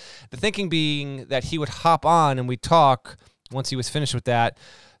off, the thinking being that he would hop on and we'd talk once he was finished with that.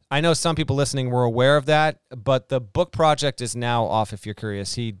 I know some people listening were aware of that, but the book project is now off if you're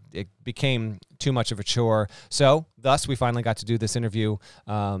curious. It became too much of a chore. So, thus, we finally got to do this interview.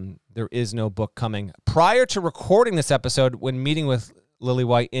 There is no book coming. Prior to recording this episode, when meeting with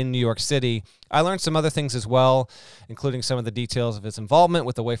Lillywhite in New York City, I learned some other things as well, including some of the details of his involvement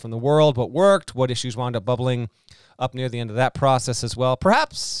with Away from the World, what worked, what issues wound up bubbling up near the end of that process as well.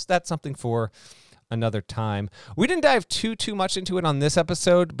 Perhaps that's something for another time. We didn't dive too much into it on this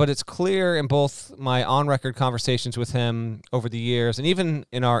episode, but it's clear in both my on-record conversations with him over the years and even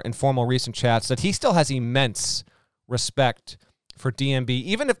in our informal recent chats that he still has immense respect for DMB,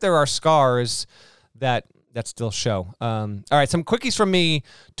 even if there are scars that still show. All right, some quickies from me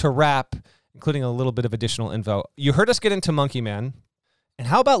to wrap, including a little bit of additional info. You heard us get into Monkey Man, and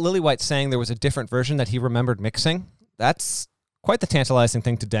how about Lillywhite saying there was a different version that he remembered mixing? That's quite the tantalizing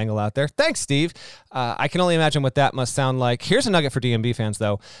thing to dangle out there. Thanks, Steve. I can only imagine what that must sound like. Here's a nugget for DMB fans,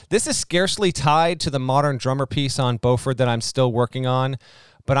 though. This is scarcely tied to the modern drummer piece on Beaufort that I'm still working on,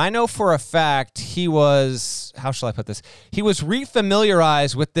 but I know for a fact he was, how shall I put this? He was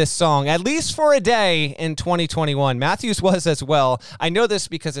refamiliarized with this song, at least for a day in 2021. Matthews was as well. I know this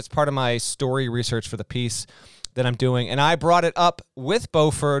because it's part of my story research for the piece that I'm doing, and I brought it up with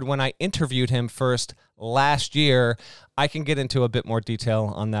Beauford when I interviewed him first last year. I can get into a bit more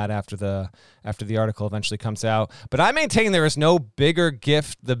detail on that after the article eventually comes out. But I maintain there is no bigger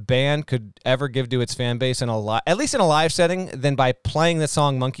gift the band could ever give to its fan base at least in a live setting, than by playing the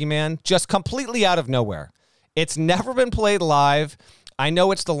song Monkey Man just completely out of nowhere. It's never been played live. I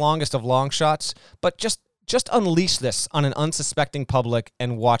know it's the longest of long shots, but just unleash this on an unsuspecting public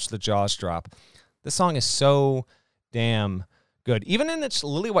and watch the jaws drop. This song is so damn good. Even in its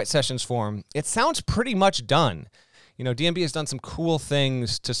Lily White Sessions form, it sounds pretty much done. You know, DMB has done some cool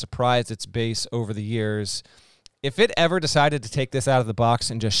things to surprise its base over the years. If it ever decided to take this out of the box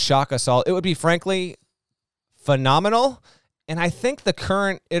and just shock us all, it would be, frankly, phenomenal. And I think the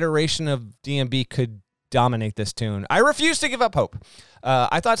current iteration of DMB could dominate this tune. I refuse to give up hope.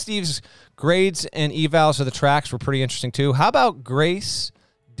 I thought Steve's grades and evals of the tracks were pretty interesting, too. How about Grace,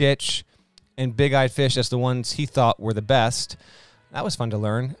 Ditch, and Big Eyed Fish as the ones he thought were the best? That was fun to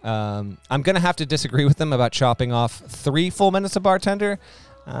learn. I'm going to have to disagree with them about chopping off 3 full minutes of Bartender.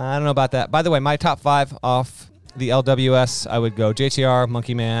 I don't know about that. By the way, my top 5 off the LWS, I would go JTR,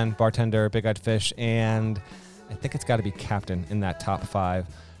 Monkey Man, Bartender, Big Eyed Fish, and I think it's got to be Captain in that top 5.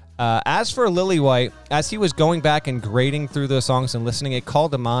 As for Lily White, as he was going back and grading through those songs and listening, it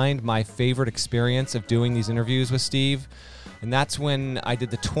called to mind my favorite experience of doing these interviews with Steve. And that's when I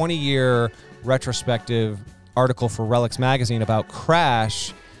did the 20-year retrospective article for Relics Magazine about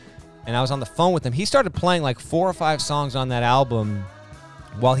Crash, and I was on the phone with him. He started playing like 4 or 5 songs on that album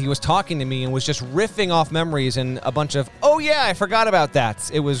while he was talking to me and was just riffing off memories and a bunch of, oh yeah, I forgot about that.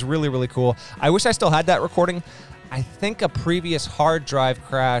 It was really, really cool. I wish I still had that recording. I think a previous hard drive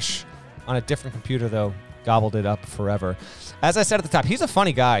crash on a different computer, though, gobbled it up forever. As I said at the top, he's a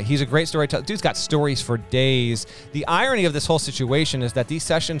funny guy. He's a great storyteller. Dude's got stories for days. The irony of this whole situation is that these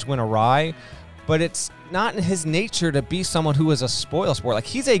sessions went awry, but it's not in his nature to be someone who is a spoil sport. Like,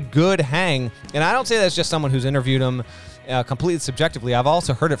 he's a good hang, and I don't say that's just someone who's interviewed him completely subjectively. I've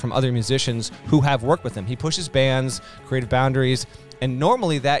also heard it from other musicians who have worked with him. He pushes bands, creative boundaries, and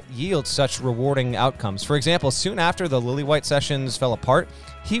normally that yields such rewarding outcomes. For example, soon after the Lily White Sessions fell apart,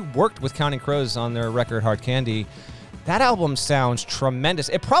 he worked with Counting Crows on their record Hard Candy. That album sounds tremendous.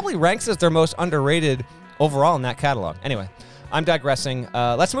 It probably ranks as their most underrated overall in that catalog. Anyway, I'm digressing.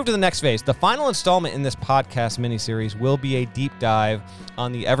 Let's move to the next phase. The final installment in this podcast miniseries will be a deep dive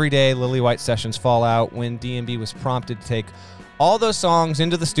on the everyday Lily White Sessions fallout when DMB was prompted to take all those songs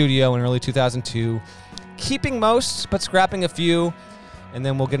into the studio in early 2002, keeping most but scrapping a few. And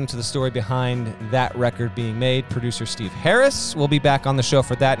then we'll get into the story behind that record being made. Producer Steve Harris will be back on the show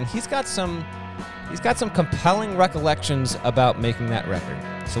for that, and he's got some compelling recollections about making that record.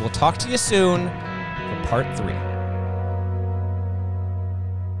 So we'll talk to you soon for part 3.